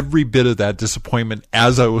get every bit of that disappointment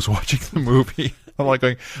as I was watching the movie. I'm like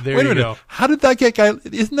going, there wait a you minute, go. How did that get guy?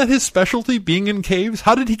 Isn't that his specialty, being in caves?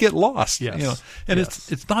 How did he get lost? Yes. You know, and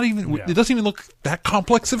Yes. it's not even. It doesn't even look that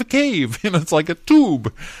complex of a cave. You know, it's like a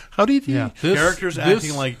tube. How did he? Yeah. Characters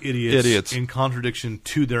acting like idiots in contradiction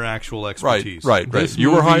to their actual expertise. Right. This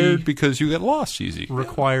You were movie hired because you get lost easy.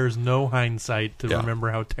 requires no hindsight to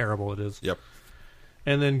remember how terrible it is. Yep.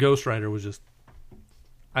 And then Ghost Rider was just...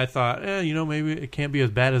 I thought, maybe it can't be as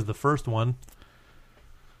bad as the first one.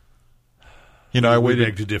 You know, We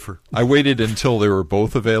beg to differ. I waited until they were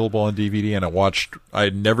both available on DVD, and I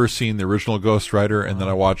had never seen the original Ghost Rider, and then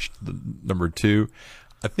I watched the number 2.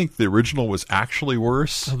 I think the original was actually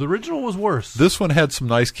worse. The original was worse. This one had some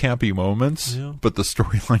nice campy moments, but the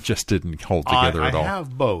storyline just didn't hold together at all. I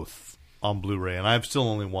have both on Blu-ray, and I've still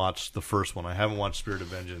only watched the first one. I haven't watched Spirit of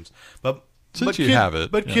Vengeance. But have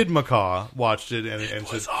it. But Kid Macaw watched it and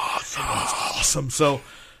said, awesome. It was awesome. So,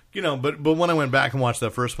 but when I went back and watched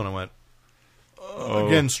that first one, I went,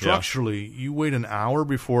 again, structurally, you wait an hour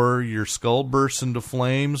before your skull bursts into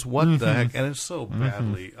flames. What the heck? And it's so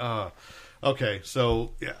badly. Okay,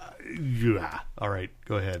 so, yeah. All right,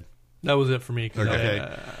 go ahead. That was it for me. Okay.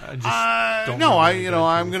 I just don't no, remember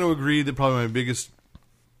I'm going to agree that probably my biggest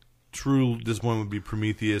true disappointment would be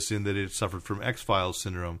Prometheus in that it suffered from X-Files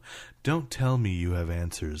syndrome. Don't tell me you have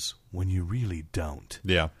answers when you really don't.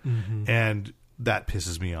 Yeah. And that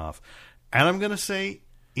pisses me off. And I'm going to say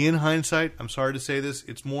in hindsight, I'm sorry to say this,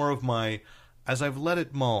 it's more of my, as I've let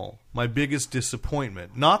it mull, my biggest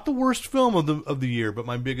disappointment. Not the worst film of the year, but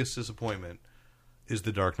my biggest disappointment is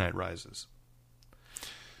The Dark Knight Rises.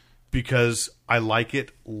 Because I like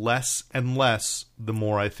it less and less the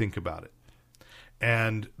more I think about it.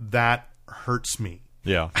 And that hurts me.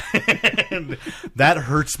 Yeah. And that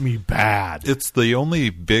hurts me bad. It's the only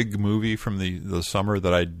big movie from the summer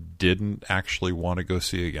that I didn't actually want to go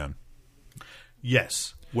see again.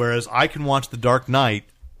 Yes. Whereas I can watch The Dark Knight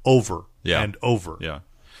over and over. Yeah.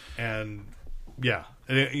 And, yeah.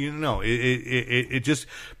 It just,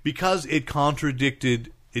 because it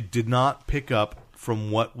contradicted, it did not pick up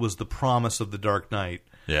from what was the promise of The Dark Knight.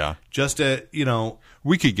 Yeah. Just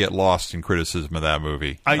we could get lost in criticism of that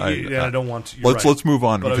movie. I don't want to. Let's move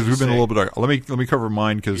on, but because we've been a little bit. Let me cover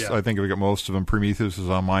mine, because I think we got most of them. Prometheus is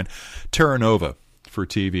on mine. Terra Nova for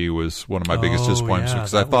TV was one of my biggest disappointments,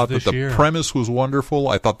 because I thought that the premise was wonderful.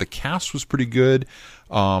 I thought the cast was pretty good,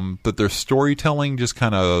 but their storytelling just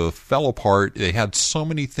kind of fell apart. They had so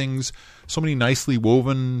many things, so many nicely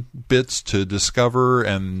woven bits to discover,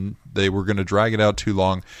 and they were going to drag it out too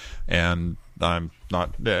long. And I'm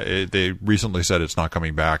not. They recently said it's not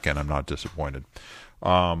coming back, and I'm not disappointed.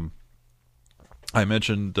 I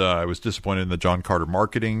mentioned I was disappointed in the John Carter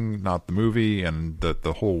marketing, not the movie, and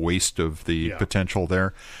the whole waste of the potential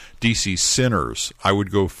there. DC Sinners, I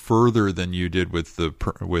would go further than you did with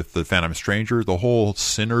the Phantom Stranger. The whole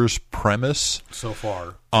Sinners premise so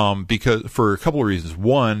far, because for a couple of reasons.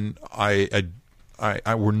 One, I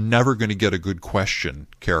we're never going to get a good question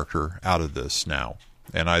character out of this now.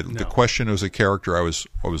 And the question was a character I was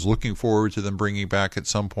looking forward to them bringing back at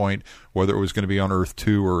some point, whether it was going to be on Earth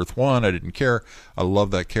 2 or Earth 1. I didn't care. I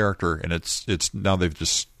love that character, and it's now they've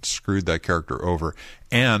just screwed that character over.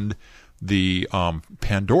 And the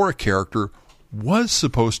Pandora character was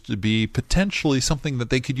supposed to be potentially something that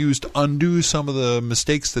they could use to undo some of the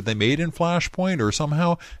mistakes that they made in Flashpoint or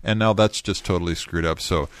somehow, and now that's just totally screwed up.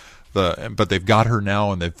 So. But they've got her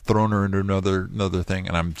now, and they've thrown her into another thing,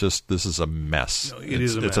 and I'm just, this is a mess. No,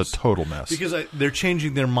 it's a mess. It's a total mess, because they're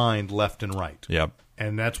changing their mind left and right. Yep.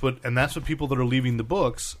 And that's what people that are leaving the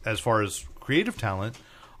books, as far as creative talent,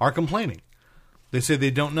 are complaining. They say they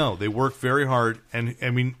don't know. They work very hard, and I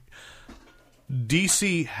mean,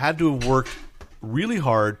 DC had to have worked really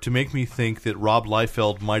hard to make me think that Rob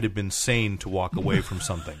Liefeld might have been sane to walk away from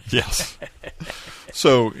something. Yes.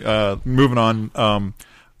 So moving on.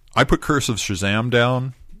 I put Curse of Shazam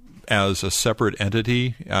down as a separate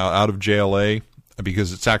entity out of JLA,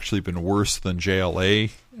 because it's actually been worse than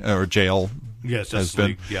JLA or JL has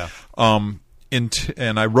been. Yeah.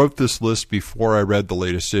 And I wrote this list before I read the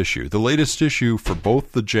latest issue. The latest issue for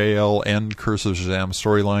both the JL and Curse of Shazam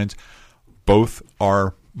storylines, both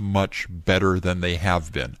are much better than they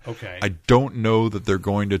have been. Okay. I don't know that they're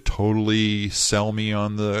going to totally sell me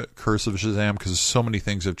on the Curse of Shazam, because so many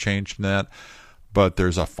things have changed in that. But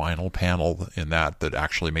there's a final panel in that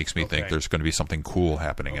actually makes me think there's going to be something cool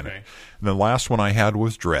happening in it. And the last one I had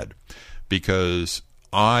was Dredd, because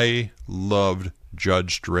I loved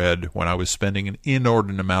Judge Dredd when I was spending an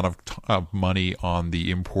inordinate amount of money on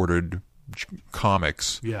the imported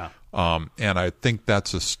comics. Yeah. And I think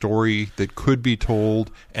that's a story that could be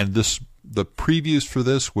told. And the previews for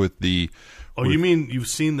this with the... Oh, you mean you've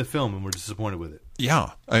seen the film and were disappointed with it? Yeah.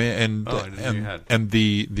 I mean,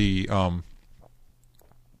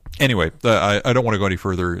 Anyway, I don't want to go any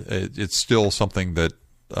further. It's still something that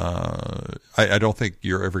I don't think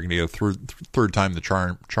you're ever going to get a third time the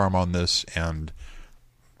charm on this, and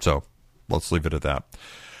so let's leave it at that.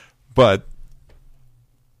 But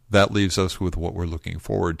that leaves us with what we're looking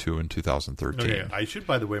forward to in 2013. Okay, I should,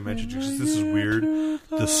 by the way, mention, because this is weird,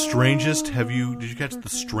 the strangest, did you catch the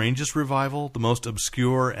strangest revival, the most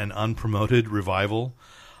obscure and unpromoted revival?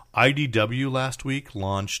 IDW last week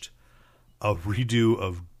launched a redo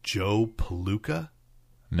of Joe Palooka?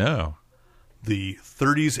 No. The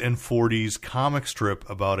 30s and 40s comic strip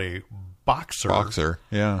about a boxer. Boxer,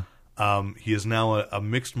 yeah. He is now a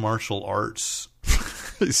mixed martial arts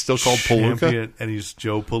He's still called champion, and he's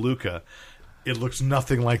Joe Palooka. It looks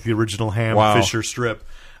nothing like the original Ham Fisher strip.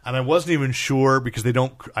 And I wasn't even sure, because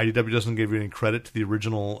IDW doesn't give any credit to the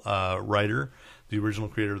original writer, the original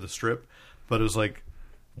creator of the strip. But it was like,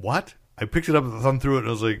 what? I picked it up and thumbed through it, and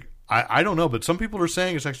I was like, I don't know, but some people are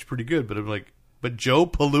saying it's actually pretty good. But I'm like, but Joe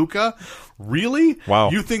Palooka? Really? Wow.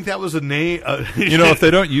 You think that was a name? If they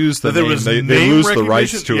don't use the name, they lose the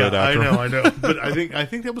rights to it after. I know. But I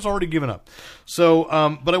think that was already given up. So,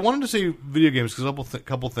 but I wanted to say video games, because a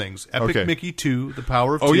couple things. Epic Mickey 2, The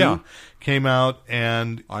Power of 2, came out,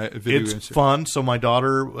 and it's fun. So my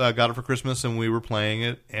daughter got it for Christmas, and we were playing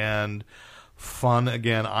it, and fun.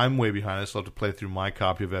 Again, I'm way behind. I still have to play through my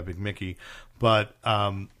copy of Epic Mickey. But,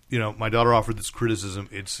 my daughter offered this criticism.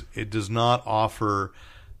 It does not offer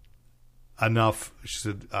enough, she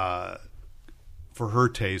said, for her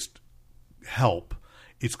taste, help.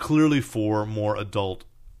 It's clearly for more adult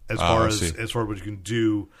as far as what you can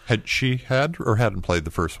do. Had she had or hadn't played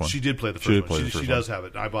the first one? She did play the first one. She does have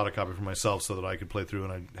it. I bought a copy for myself so that I could play through,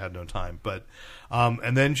 and I had no time. But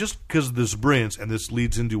and then just because of this brilliance, and this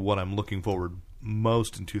leads into what I'm looking forward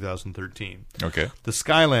most in 2013. Okay. The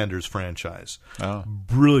Skylanders franchise. Oh.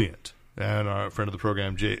 Brilliant. And our friend of the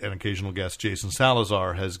program, an occasional guest, Jason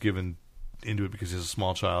Salazar, has given into it because he's a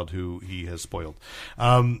small child who he has spoiled.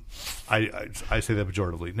 I say that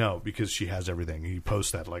pejoratively. No, because she has everything. He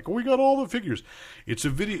posts that like, we got all the figures. It's a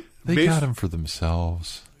video. They got them for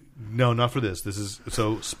themselves. No, not for this. This is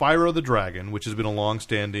Spyro the Dragon, which has been a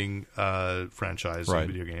long-standing franchise in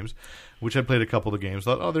video games, which I played a couple of the games.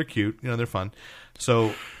 Thought, oh, they're cute. They're fun.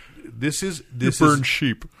 So this is burned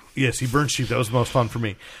sheep. Yes, he burned sheep. That was the most fun for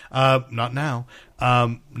me. Not now.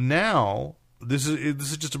 Now. This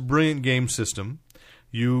is just a brilliant game system.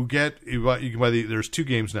 You can buy there's 2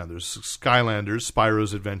 games now. There's Skylanders,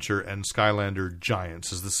 Spyro's Adventure, and Skylander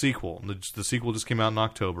Giants is the sequel. The sequel just came out in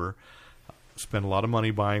October. Spent a lot of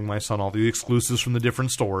money buying my son all the exclusives from the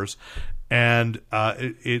different stores, and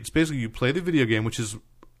it's basically you play the video game, which is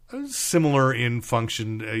similar in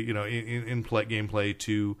function, in gameplay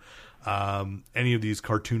to any of these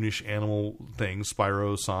cartoonish animal things,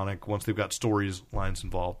 Spyro, Sonic. Once they've got lines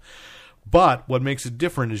involved. But what makes it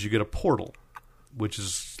different is you get a portal, which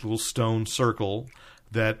is a little stone circle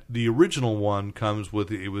that the original one comes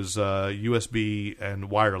with. It was USB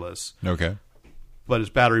and wireless. Okay. But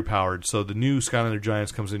it's battery powered. So the new Skylander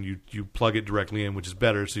Giants comes in, you plug it directly in, which is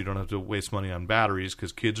better, so you don't have to waste money on batteries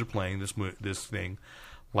because kids are playing this thing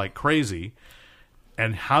like crazy.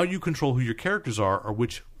 And how you control who your characters are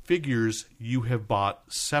which figures you have bought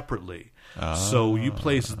separately. So you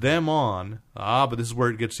place them on, but this is where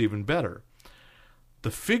it gets even better.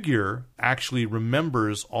 The figure actually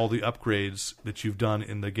remembers all the upgrades that you've done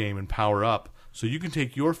in the game and power up. So you can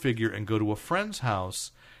take your figure and go to a friend's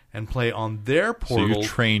house and play on their portal. So you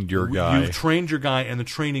trained your guy. You've trained your guy, and the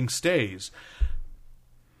training stays.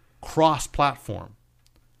 Cross-platform.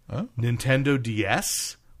 Oh. Nintendo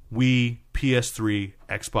DS, Wii, PS3,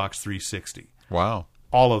 Xbox 360. Wow.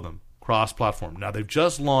 All of them. Cross-platform. Now, they've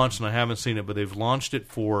just launched, and I haven't seen it, but they've launched it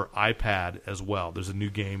for iPad as well. There's a new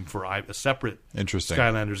game for a separate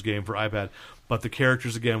Skylanders game for iPad, but the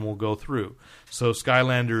characters, again, will go through. So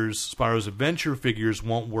Skylanders, Spyro's Adventure figures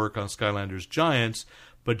won't work on Skylanders Giants,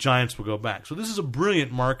 but Giants will go back. So this is a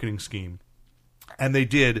brilliant marketing scheme. And they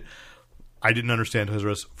did, I didn't understand,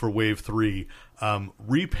 for Wave 3,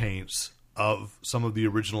 repaints of some of the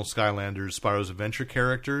original Skylanders, Spyro's Adventure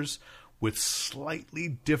characters, with slightly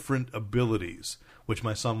different abilities, which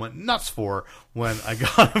my son went nuts for when I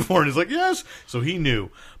got him for it. He's like, yes! So he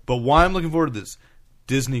knew. But why I'm looking forward to this,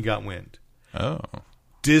 Disney got wind. Oh.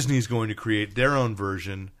 Disney's going to create their own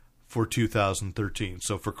version for 2013.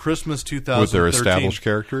 So for Christmas 2013... With their established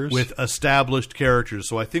characters? With established characters.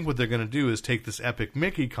 So I think what they're going to do is take this Epic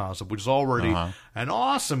Mickey concept, which is already an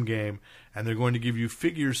awesome game, and they're going to give you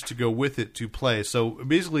figures to go with it to play. So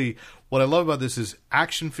basically, what I love about this is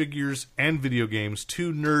action figures and video games,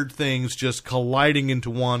 2 nerd things just colliding into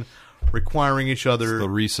one, requiring each other. It's the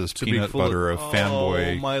Reese's peanut butter of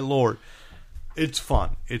Fanboy. Oh, my Lord. It's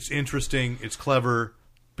fun. It's interesting. It's clever.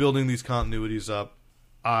 Building these continuities up.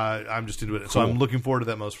 I'm just into it. Cool. So I'm looking forward to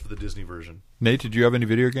that most for the Disney version. Nate, did you have any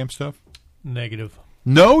video game stuff? Negative.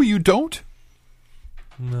 No, you don't?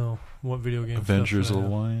 No. What video game Avengers stuff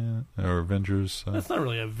Alliance? Or Avengers... That's not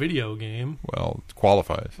really a video game. Well, it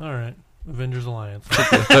qualifies. All right. Avengers Alliance.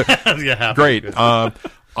 Yeah, great.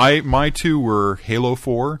 My 2 were Halo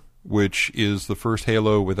 4, which is the first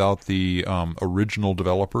Halo without the original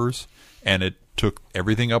developers, and it took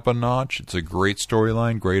everything up a notch. It's a great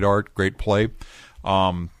storyline, great art, great play.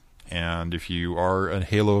 And if you are a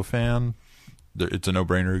Halo fan, it's a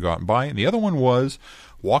no-brainer to go out and buy. And the other one was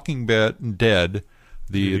Walking Dead,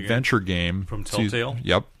 the adventure game from Telltale.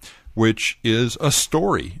 Yep, which is a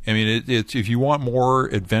story. I mean, it's if you want more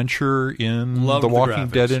adventure in The Walking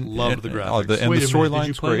Dead, the graphics, and the storyline's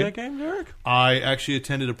did you play great. That game, Derek? I actually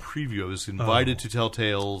attended a preview. I was invited to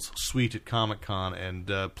Telltale's suite at Comic-Con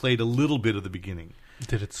and played a little bit of the beginning.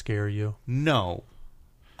 Did it scare you? No.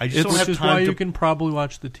 I just don't have Which is time why you can probably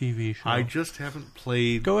watch the TV show. I just haven't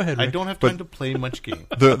played. Go ahead, Rick. I don't have time to play much game.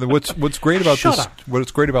 What's great about Shut this? up. What's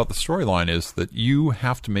great about the storyline is that you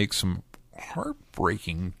have to make some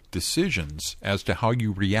heartbreaking decisions as to how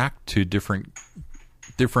you react to different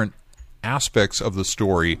aspects of the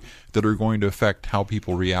story that are going to affect how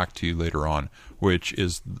people react to you later on, which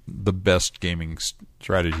is the best gaming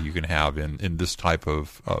strategy you can have in this type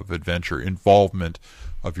of adventure. Involvement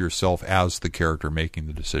of yourself as the character making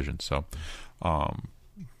the decision. So,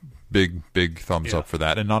 big thumbs up for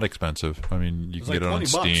that, and not expensive. I mean, you can get it on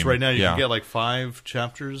Steam right now. You can get like 5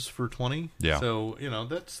 chapters for $20. Yeah. So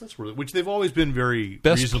that's worth it. Which they've always been very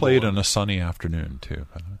best reasonable played on a sunny afternoon too.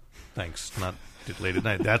 Thanks. Not late at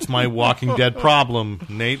night. That's my Walking Dead problem.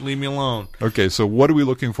 Nate, leave me alone. Okay, so what are we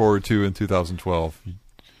looking forward to in 2012?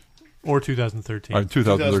 Or 2013.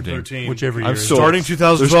 2013. Whichever year. Starting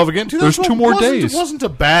 2012 again. 2012 there's 2 more days. It wasn't a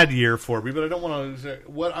bad year for me, but I don't want to say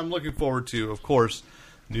what I'm looking forward to. Of course,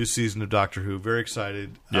 new season of Doctor Who. Very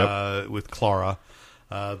excited with Clara,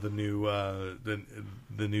 the new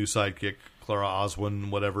sidekick, Clara Oswin,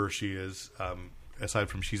 whatever she is. Aside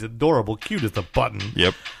from she's adorable, cute as the button.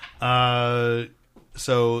 Yep.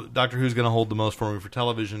 So Doctor Who's going to hold the most for me for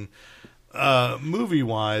television.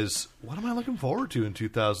 Movie-wise, what am I looking forward to in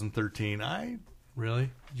 2013? Really?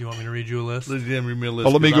 Do you want me to read you a list? Let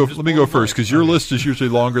me go first, because your list is usually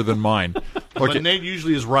longer than mine. Okay. But Nate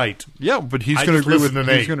usually is right. Yeah, but he's going to agree with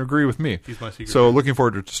Nate. He's going to agree with me. He's my secret. So looking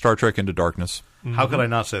forward to Star Trek Into Darkness. Mm-hmm. How could I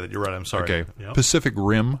not say that? You're right. I'm sorry. Okay. Yep. Pacific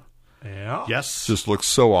Rim. Yeah. Yes. Just looks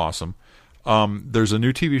so awesome. There's a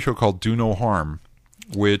new TV show called Do No Harm,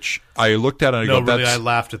 which I looked at and I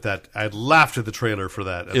laughed at that. I laughed at the trailer for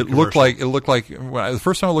that. It looked like the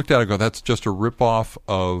first time I looked at it, I go, that's just a ripoff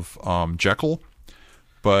of Jekyll.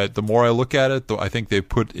 But the more I look at it, I think they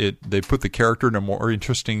put the character in a more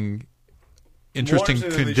interesting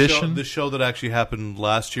condition. The show that actually happened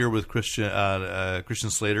last year with Christian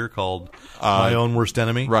Slater called My Own Worst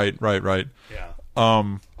Enemy. Right.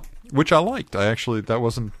 Yeah. Which I liked. That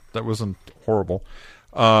wasn't horrible.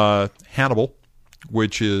 Hannibal,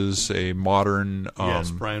 which is a modern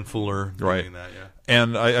yes, Brian Fuller doing that, yeah.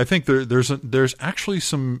 And I think there's actually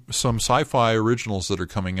some sci-fi originals that are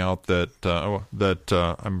coming out that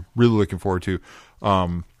I'm really looking forward to.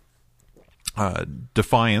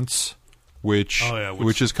 Defiance, which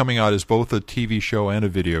is coming out as both a TV show and a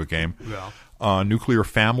video game. Yeah. Nuclear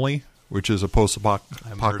Family, which is a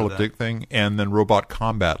post-apocalyptic thing, and then Robot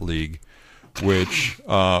Combat League, which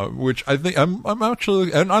I think I'm not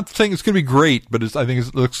saying it's going to be great, but I think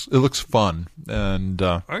it looks fun. And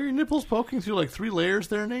are your nipples poking through like 3 layers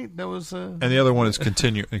there, Nate? That was and the other one is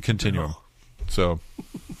Continuum. So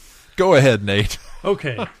go ahead, Nate.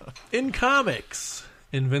 Okay. In comics,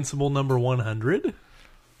 Invincible number 100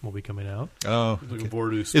 will be coming out. Oh, looking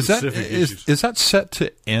forward to specific issues. Is that set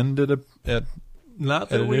to end at not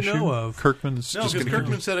that we know of? Kirkman's no, because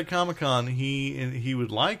Kirkman said at Comic-Con he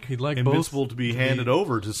would like Invincible both to be handed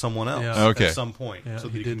over to someone else at some point, so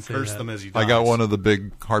that he can curse them as he dies. I got one of the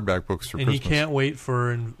big hardback books for Christmas. And he can't wait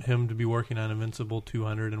for him to be working on Invincible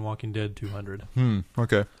 200 and Walking Dead 200.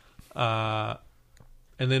 Okay. And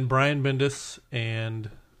then Brian Bendis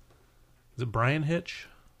and is it Brian Hitch?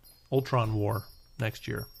 Ultron War next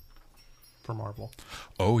year for Marvel.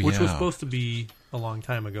 Oh, yeah. Which was supposed to be a long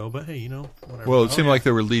time ago, but hey, whatever. Well, it seemed like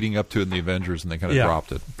they were leading up to it in the Avengers, and they kind of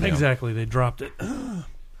dropped it. Exactly, they dropped it.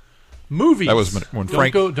 Movies. That was when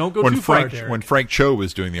Frank. Don't go too far, Derek. When Frank Cho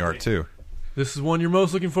was doing the art too. This is one you're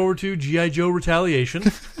most looking forward to: G.I. Joe Retaliation.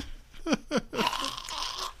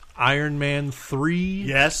 Iron Man 3.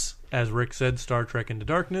 Yes, as Rick said, Star Trek Into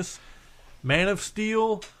Darkness. Man of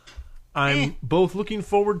Steel. I'm both looking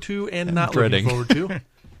forward to and not dreading. Looking forward to.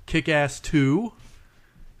 Kick-Ass 2.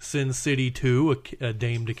 Sin City 2, a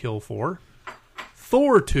Dame to Kill For.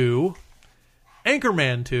 Thor 2.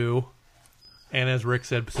 Anchorman 2. And as Rick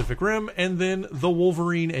said, Pacific Rim. And then The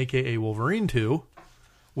Wolverine, a.k.a. Wolverine 2,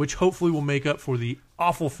 which hopefully will make up for the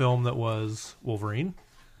awful film that was Wolverine.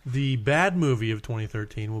 The bad movie of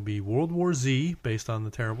 2013 will be World War Z, based on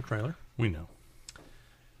the terrible trailer. We know.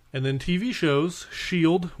 And then TV shows,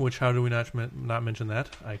 S.H.I.E.L.D., which how do we not mention that?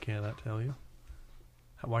 I cannot tell you.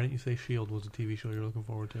 Why didn't you say S.H.I.E.L.D. was a TV show you're looking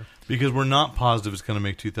forward to? Because we're not positive it's going to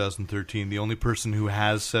make 2013. The only person who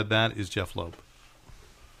has said that is Jeff Loeb.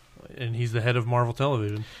 And he's the head of Marvel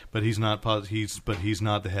Television. But he's not he's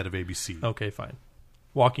not the head of ABC. Okay, fine.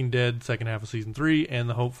 Walking Dead, second half of Season 3, and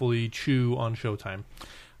the hopefully Chew on Showtime.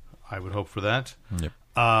 I would hope for that. Yep.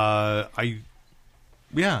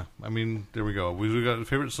 I mean, there we go. We got a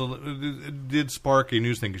favorite. So it did spark a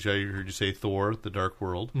news thing because I heard you say Thor: The Dark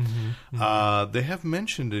World. They have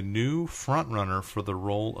mentioned a new frontrunner for the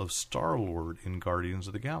role of Star-Lord in Guardians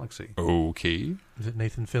of the Galaxy. Okay. Is it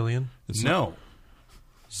Nathan Fillion? No.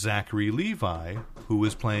 Zachary Levi, who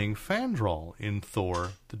is playing Fandral in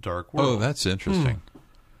Thor: The Dark World. Oh, that's interesting.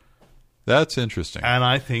 That's interesting. And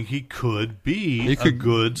I think he could be a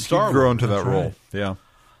good Star Lord. Grow into that role. Right. Yeah.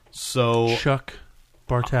 So Chuck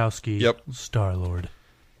Bartowski, yep. Star-Lord.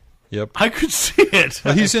 Yep. I could see it.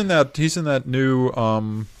 Well, he's in that new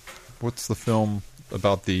what's the film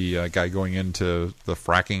about the guy going into the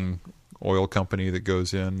fracking oil company that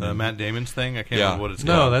goes in? Matt Damon's thing? I can't remember what it's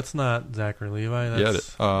called. No, that's not Zachary Levi.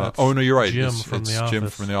 That's no, you're right. Jim it's from The Office. Jim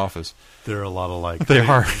from The Office. They're a lot alike. They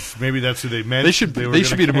are. Maybe that's who they meant. They should be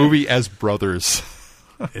in a movie as brothers.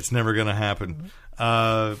 It's never going to happen.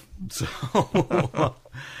 So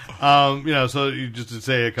you just to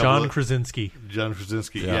say a couple John Krasinski,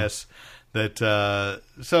 yes. That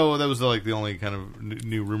so that was the only kind of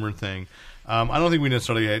new rumor thing. I don't think we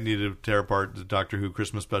necessarily need to tear apart the Doctor Who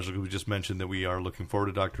Christmas special, because we just mentioned that we are looking forward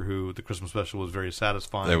to Doctor Who. The Christmas special was very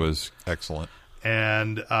satisfying. It was excellent.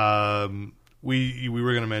 And we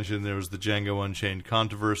were going to mention there was the Django Unchained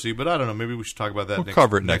controversy, but I don't know. Maybe we should talk about that. We'll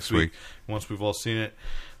cover it next week once we've all seen it.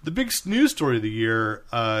 The big news story of the year.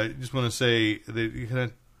 I just want to say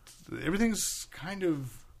that everything's kind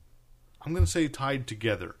of, I'm going to say, tied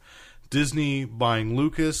together. Disney buying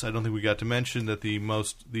Lucas. I don't think we got to mention that the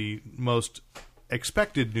most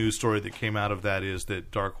expected news story that came out of that is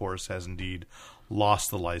that Dark Horse has indeed lost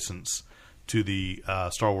the license to the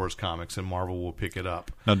Star Wars comics, and Marvel will pick it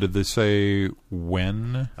up. Now, did they say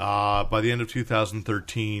when? By the end of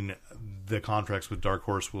 2013, the contracts with Dark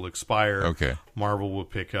Horse will expire. Okay. Marvel will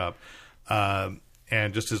pick up.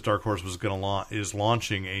 And just as Dark Horse was is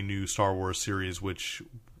launching a new Star Wars series, which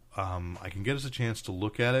I can get us a chance to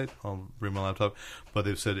look at it. I'll bring my laptop. But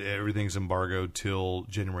they've said everything's embargoed till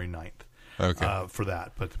January 9th. Okay. For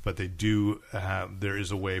that. But they do have, there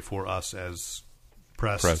is a way for us as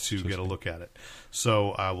press to get a look at it.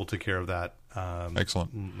 So we'll take care of that.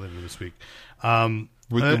 Excellent. Later this week.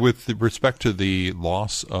 With respect to the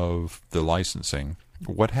loss of the licensing,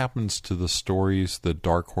 what happens to the stories that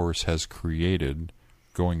Dark Horse has created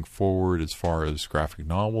going forward as far as graphic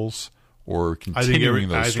novels or continuing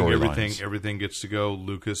those storylines? I think everything gets to go.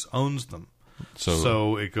 Lucas owns them.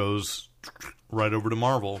 So it goes right over to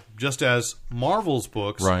Marvel, just as Marvel's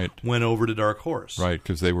books went over to Dark Horse. Right,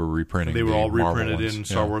 because they were reprinting. They were all reprinted in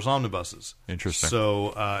Star Wars omnibuses. Interesting.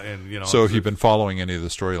 So, So have you been following any of the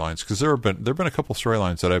storylines? Because there have been a couple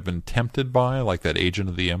storylines that I've been tempted by, like that Agent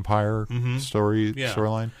of the Empire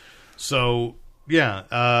storyline. So,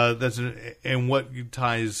 and what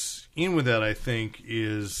ties in with that, I think,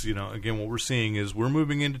 is, again, what we're seeing is we're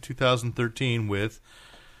moving into 2013 with,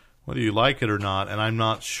 whether you like it or not, and I'm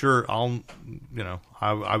not sure,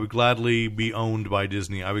 I would gladly be owned by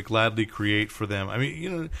Disney. I would gladly create for them. I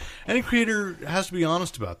mean, any creator has to be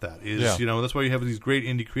honest about that. That's why you have these great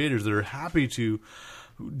indie creators that are happy to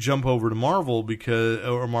jump over to Marvel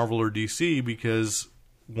or Marvel or DC because,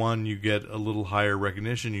 one, you get a little higher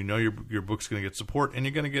recognition. Your book's going to get support, and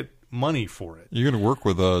you're going to get money for it. You're going to work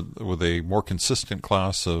with a more consistent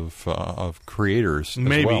class of creators.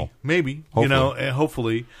 Maybe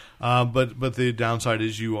hopefully. But the downside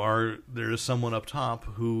is there is someone up top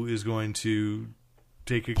who is going to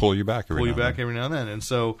pull you back every now and then. And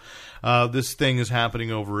so this thing is happening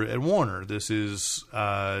over at Warner. This is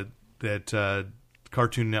that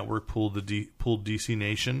Cartoon Network pulled DC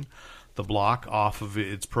Nation, the block, off of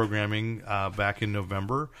its programming back in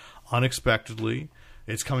November, unexpectedly.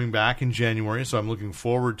 It's coming back in January, so I'm looking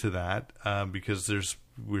forward to that because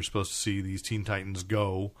we're supposed to see these Teen Titans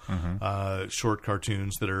Go short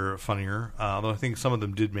cartoons that are funnier. Although I think some of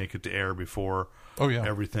them did make it to air before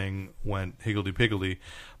everything went higgledy-piggledy.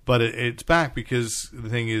 But it's back because the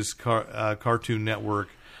thing is Cartoon Network,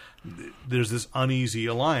 there's this uneasy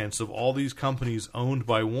alliance of all these companies owned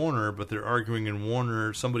by Warner, but they're arguing in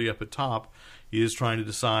Warner. Somebody up at top is trying to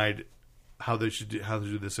decide how they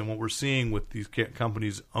do this. And what we're seeing with these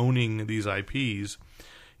companies owning these IPs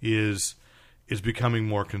is becoming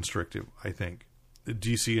more constrictive, I think.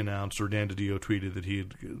 DC announced, or Dan DiDio tweeted, that he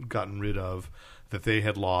had gotten rid of, that they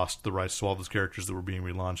had lost the rights to all those characters that were being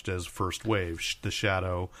relaunched as First Wave. The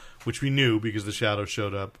Shadow, which we knew because the Shadow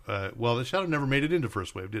showed up. The Shadow never made it into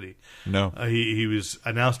First Wave, did he? No. He was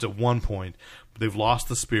announced at one point. But they've lost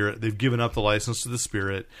the Spirit. They've given up the license to the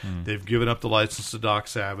Spirit. They've given up the license to Doc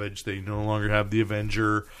Savage. They no longer have the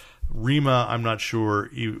Avenger. Rima, I'm not sure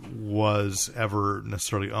he was ever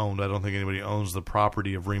necessarily owned. I don't think anybody owns the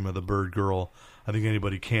property of Rima, the bird girl. I think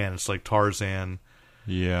anybody can. It's like Tarzan.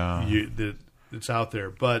 Yeah. It's out there.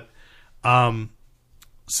 But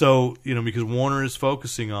So, because Warner is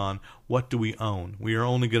focusing on what do we own? We are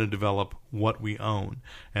only going to develop what we own.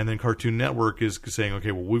 And then Cartoon Network is saying,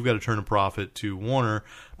 okay, well, we've got to turn a profit to Warner.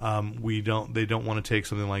 They don't want to take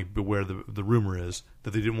something like Beware the rumor is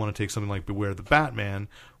that they didn't want to take something like Beware the Batman,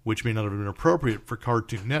 which may not have been appropriate for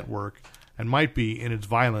Cartoon Network and might be in its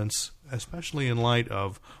violence, especially in light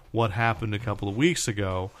of what happened a couple of weeks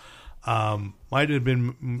ago. Might have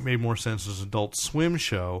been made more sense as an Adult Swim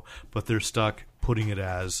show, but they're stuck putting it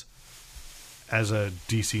as a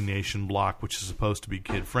DC Nation block, which is supposed to be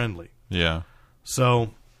kid friendly. Yeah. So,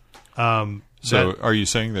 are you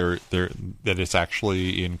saying that it's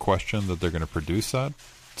actually in question that they're going to produce that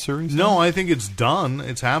series? No, I think it's done.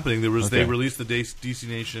 It's happening. They released the DC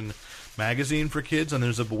Nation magazine for kids, and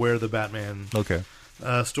there's a Beware the Batman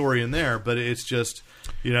story in there. But it's just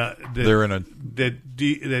that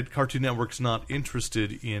Cartoon Network's not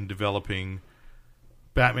interested in developing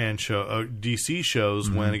Batman DC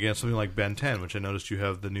shows when against something like Ben 10, which I noticed you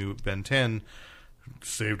have the new Ben 10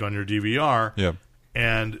 saved on your DVR. Yeah.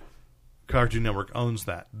 And Cartoon Network owns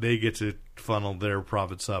that. They get to funnel their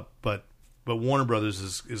profits up, but Warner Brothers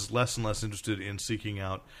is less and less interested in seeking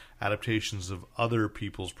out adaptations of other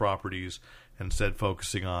people's properties and instead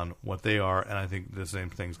focusing on what they are. And I think the same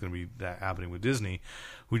thing is going to be happening with Disney,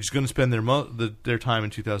 which is going to spend their time in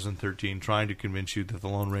 2013 trying to convince you that the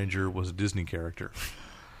Lone Ranger was a Disney character.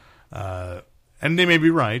 And they may be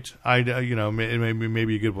right. It may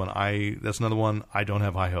be a good one. That's another one. I don't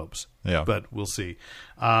have high hopes. Yeah, but we'll see.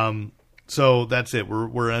 So that's it.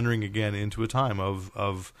 We're entering again into a time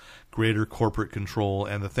of greater corporate control,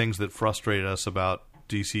 and the things that frustrate us about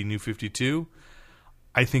DC New 52.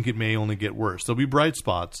 I think it may only get worse. There'll be bright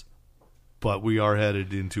spots, but we are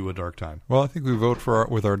headed into a dark time. Well, I think we vote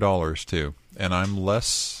with our dollars too, and I'm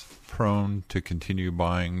less prone to continue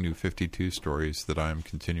buying New 52 stories that I'm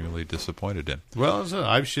continually disappointed in. Well, so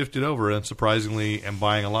I've shifted over and surprisingly am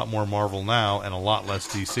buying a lot more Marvel now and a lot less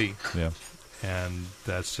DC. Yeah. And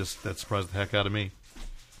that surprised the heck out of me.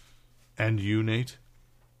 And you, Nate?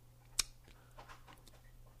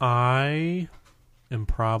 I am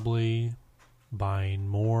probably buying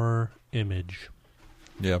more Image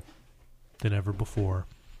than ever before.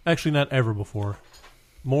 Actually, not ever before.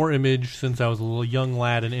 More Image since I was a little young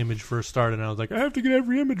lad and Image first started, and I was like, I have to get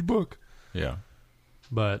every Image book. Yeah.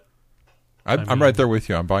 But I'm right there with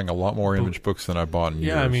you. I'm buying a lot more Image books than I bought in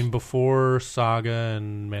years. Yeah, I mean, before Saga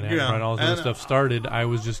and Manhattan Pride and all this other stuff started, I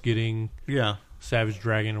was just getting Savage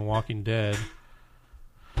Dragon and Walking Dead.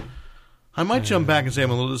 I might jump back and say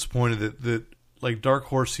I'm a little disappointed that like Dark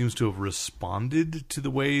Horse seems to have responded to the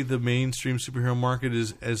way the mainstream superhero market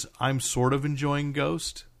is, as I'm sort of enjoying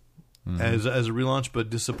Ghost as a relaunch, but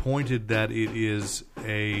disappointed that it is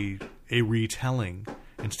a retelling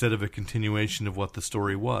instead of a continuation of what the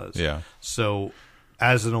story was. Yeah. So,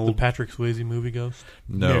 as an old the Patrick Swayze movie Ghost?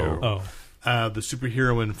 No. The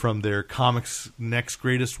superheroine from their Comics Next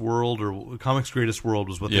Greatest World, or Comics Greatest World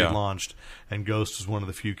was what they launched, and Ghost was one of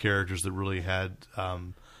the few characters that really had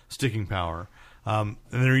sticking power. And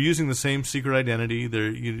they're using the same secret identity,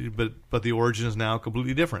 but the origin is now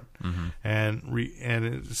completely different. And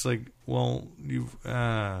it's like, well, you've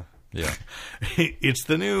it's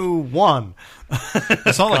the new one.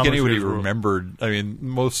 It's not like anybody remembered. I mean,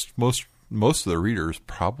 most of the readers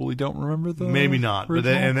probably don't remember the maybe not,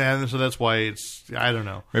 original. and so that's why it's, I don't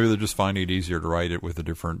know. Maybe they're just finding it easier to write it with a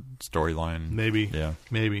different storyline.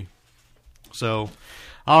 Maybe. So,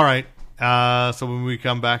 all right. So when we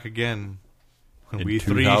come back again, when we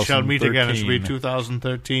three shall meet again, it shall be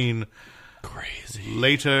 2013. Crazy.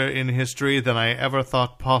 Later in history than I ever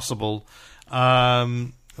thought possible.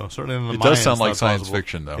 Certainly in the it does sound like science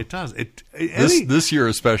fiction, though. It does. This year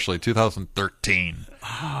especially, 2013.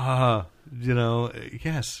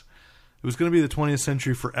 Yes. It was going to be the 20th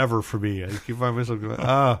century forever for me. I keep finding myself going,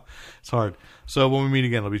 it's hard. So when we meet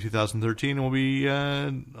again, it'll be 2013, and we'll be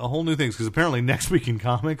a whole new things, because apparently next week in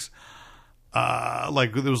comics, there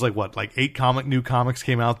was 8 new comics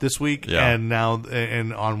came out this week, and now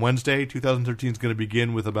and on Wednesday, 2013 is going to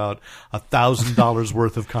begin with about $1,000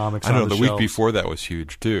 worth of comics. I know on the shelves. week before that was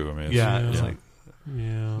huge too. I mean, Yeah.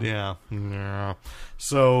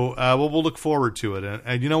 So we'll look forward to it.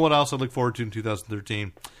 And you know what else I look forward to in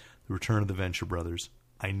 2013? The return of the Venture Brothers.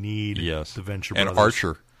 I need the Venture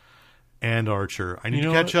Brothers. And Archer. I need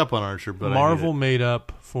to catch up on Archer. But Marvel made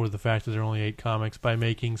up for the fact that there are only 8 comics by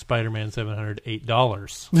making Spider-Man 700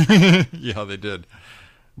 $8. Yeah, they did.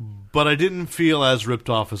 But I didn't feel as ripped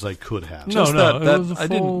off as I could have. The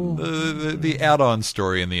add-on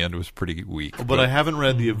story in the end was pretty weak. But I haven't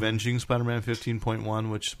read the Avenging Spider-Man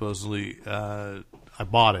 15.1, which supposedly I I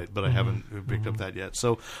bought it, but I haven't picked up that yet.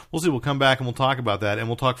 So we'll see. We'll come back and we'll talk about that, and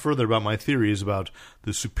we'll talk further about my theories about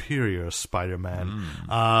the superior Spider-Man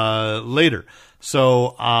later.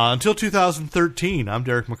 So until 2013, I'm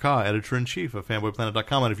Derek McCaw, editor-in-chief of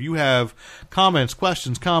FanboyPlanet.com. And if you have comments,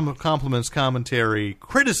 questions, compliments, commentary,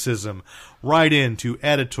 criticism, write in to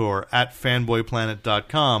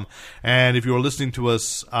editor@fanboyplanet.com. And if you're listening to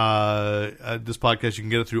us, this podcast, you can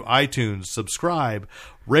get it through iTunes. Subscribe,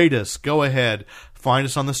 rate us, go ahead. Find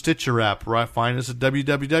us on the Stitcher app. Find us at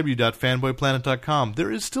www.fanboyplanet.com.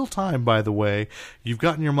 There is still time, by the way. You've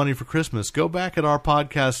gotten your money for Christmas. Go back at our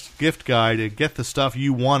podcast gift guide and get the stuff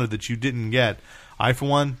you wanted that you didn't get. I, for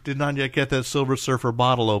one, did not yet get that Silver Surfer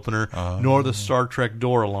bottle opener, nor the Star Trek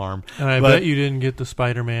door alarm. And I bet you didn't get the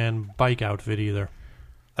Spider-Man bike outfit either.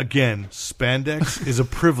 Again, spandex is a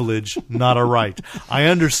privilege, not a right. I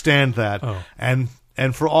understand that. Oh.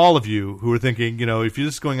 And for all of you who are thinking, if you're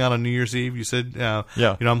just going out on New Year's Eve, you said,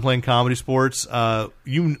 I'm playing comedy sports,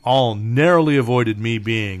 you all narrowly avoided me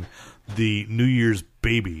being the New Year's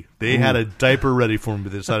baby. They had a diaper ready for me,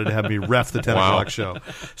 but they decided to have me ref the 10 o'clock show.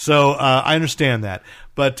 So I understand that.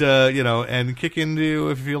 But, and kick into,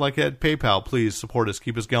 if you feel like it, PayPal, please support us,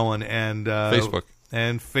 keep us going. And Facebook.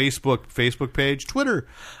 And Facebook page, Twitter.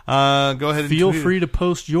 Go ahead and feel free to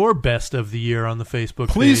post your best of the year on the Facebook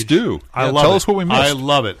page. Please do. Tell us what we missed. I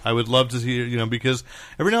love it. I would love to hear, because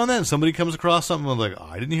every now and then somebody comes across something and like,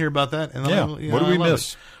 I didn't hear about that. And what did we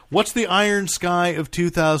miss? What's the Iron Sky of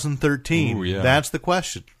 2013? Ooh, yeah. That's the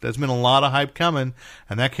question. There's been a lot of hype coming,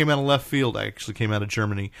 and that came out of left field. I actually came out of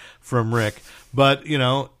Germany from Rick. But,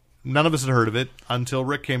 none of us had heard of it until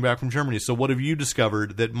Rick came back from Germany. So what have you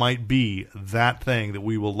discovered that might be that thing that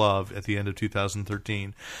we will love at the end of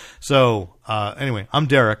 2013? So, anyway, I'm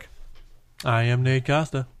Derek. I am Nate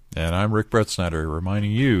Costa. And I'm Rick Brett Snyder,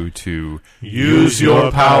 reminding you to use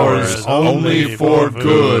your powers only for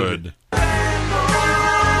good.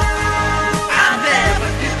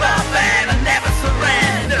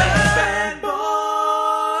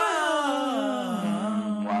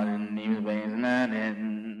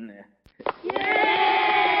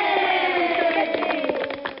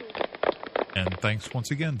 And thanks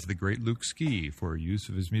once again to the great Luke Ski for use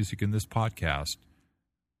of his music in this podcast.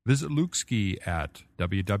 Visit Luke Ski at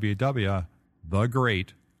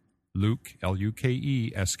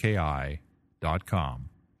www.thegreatlukeski.com.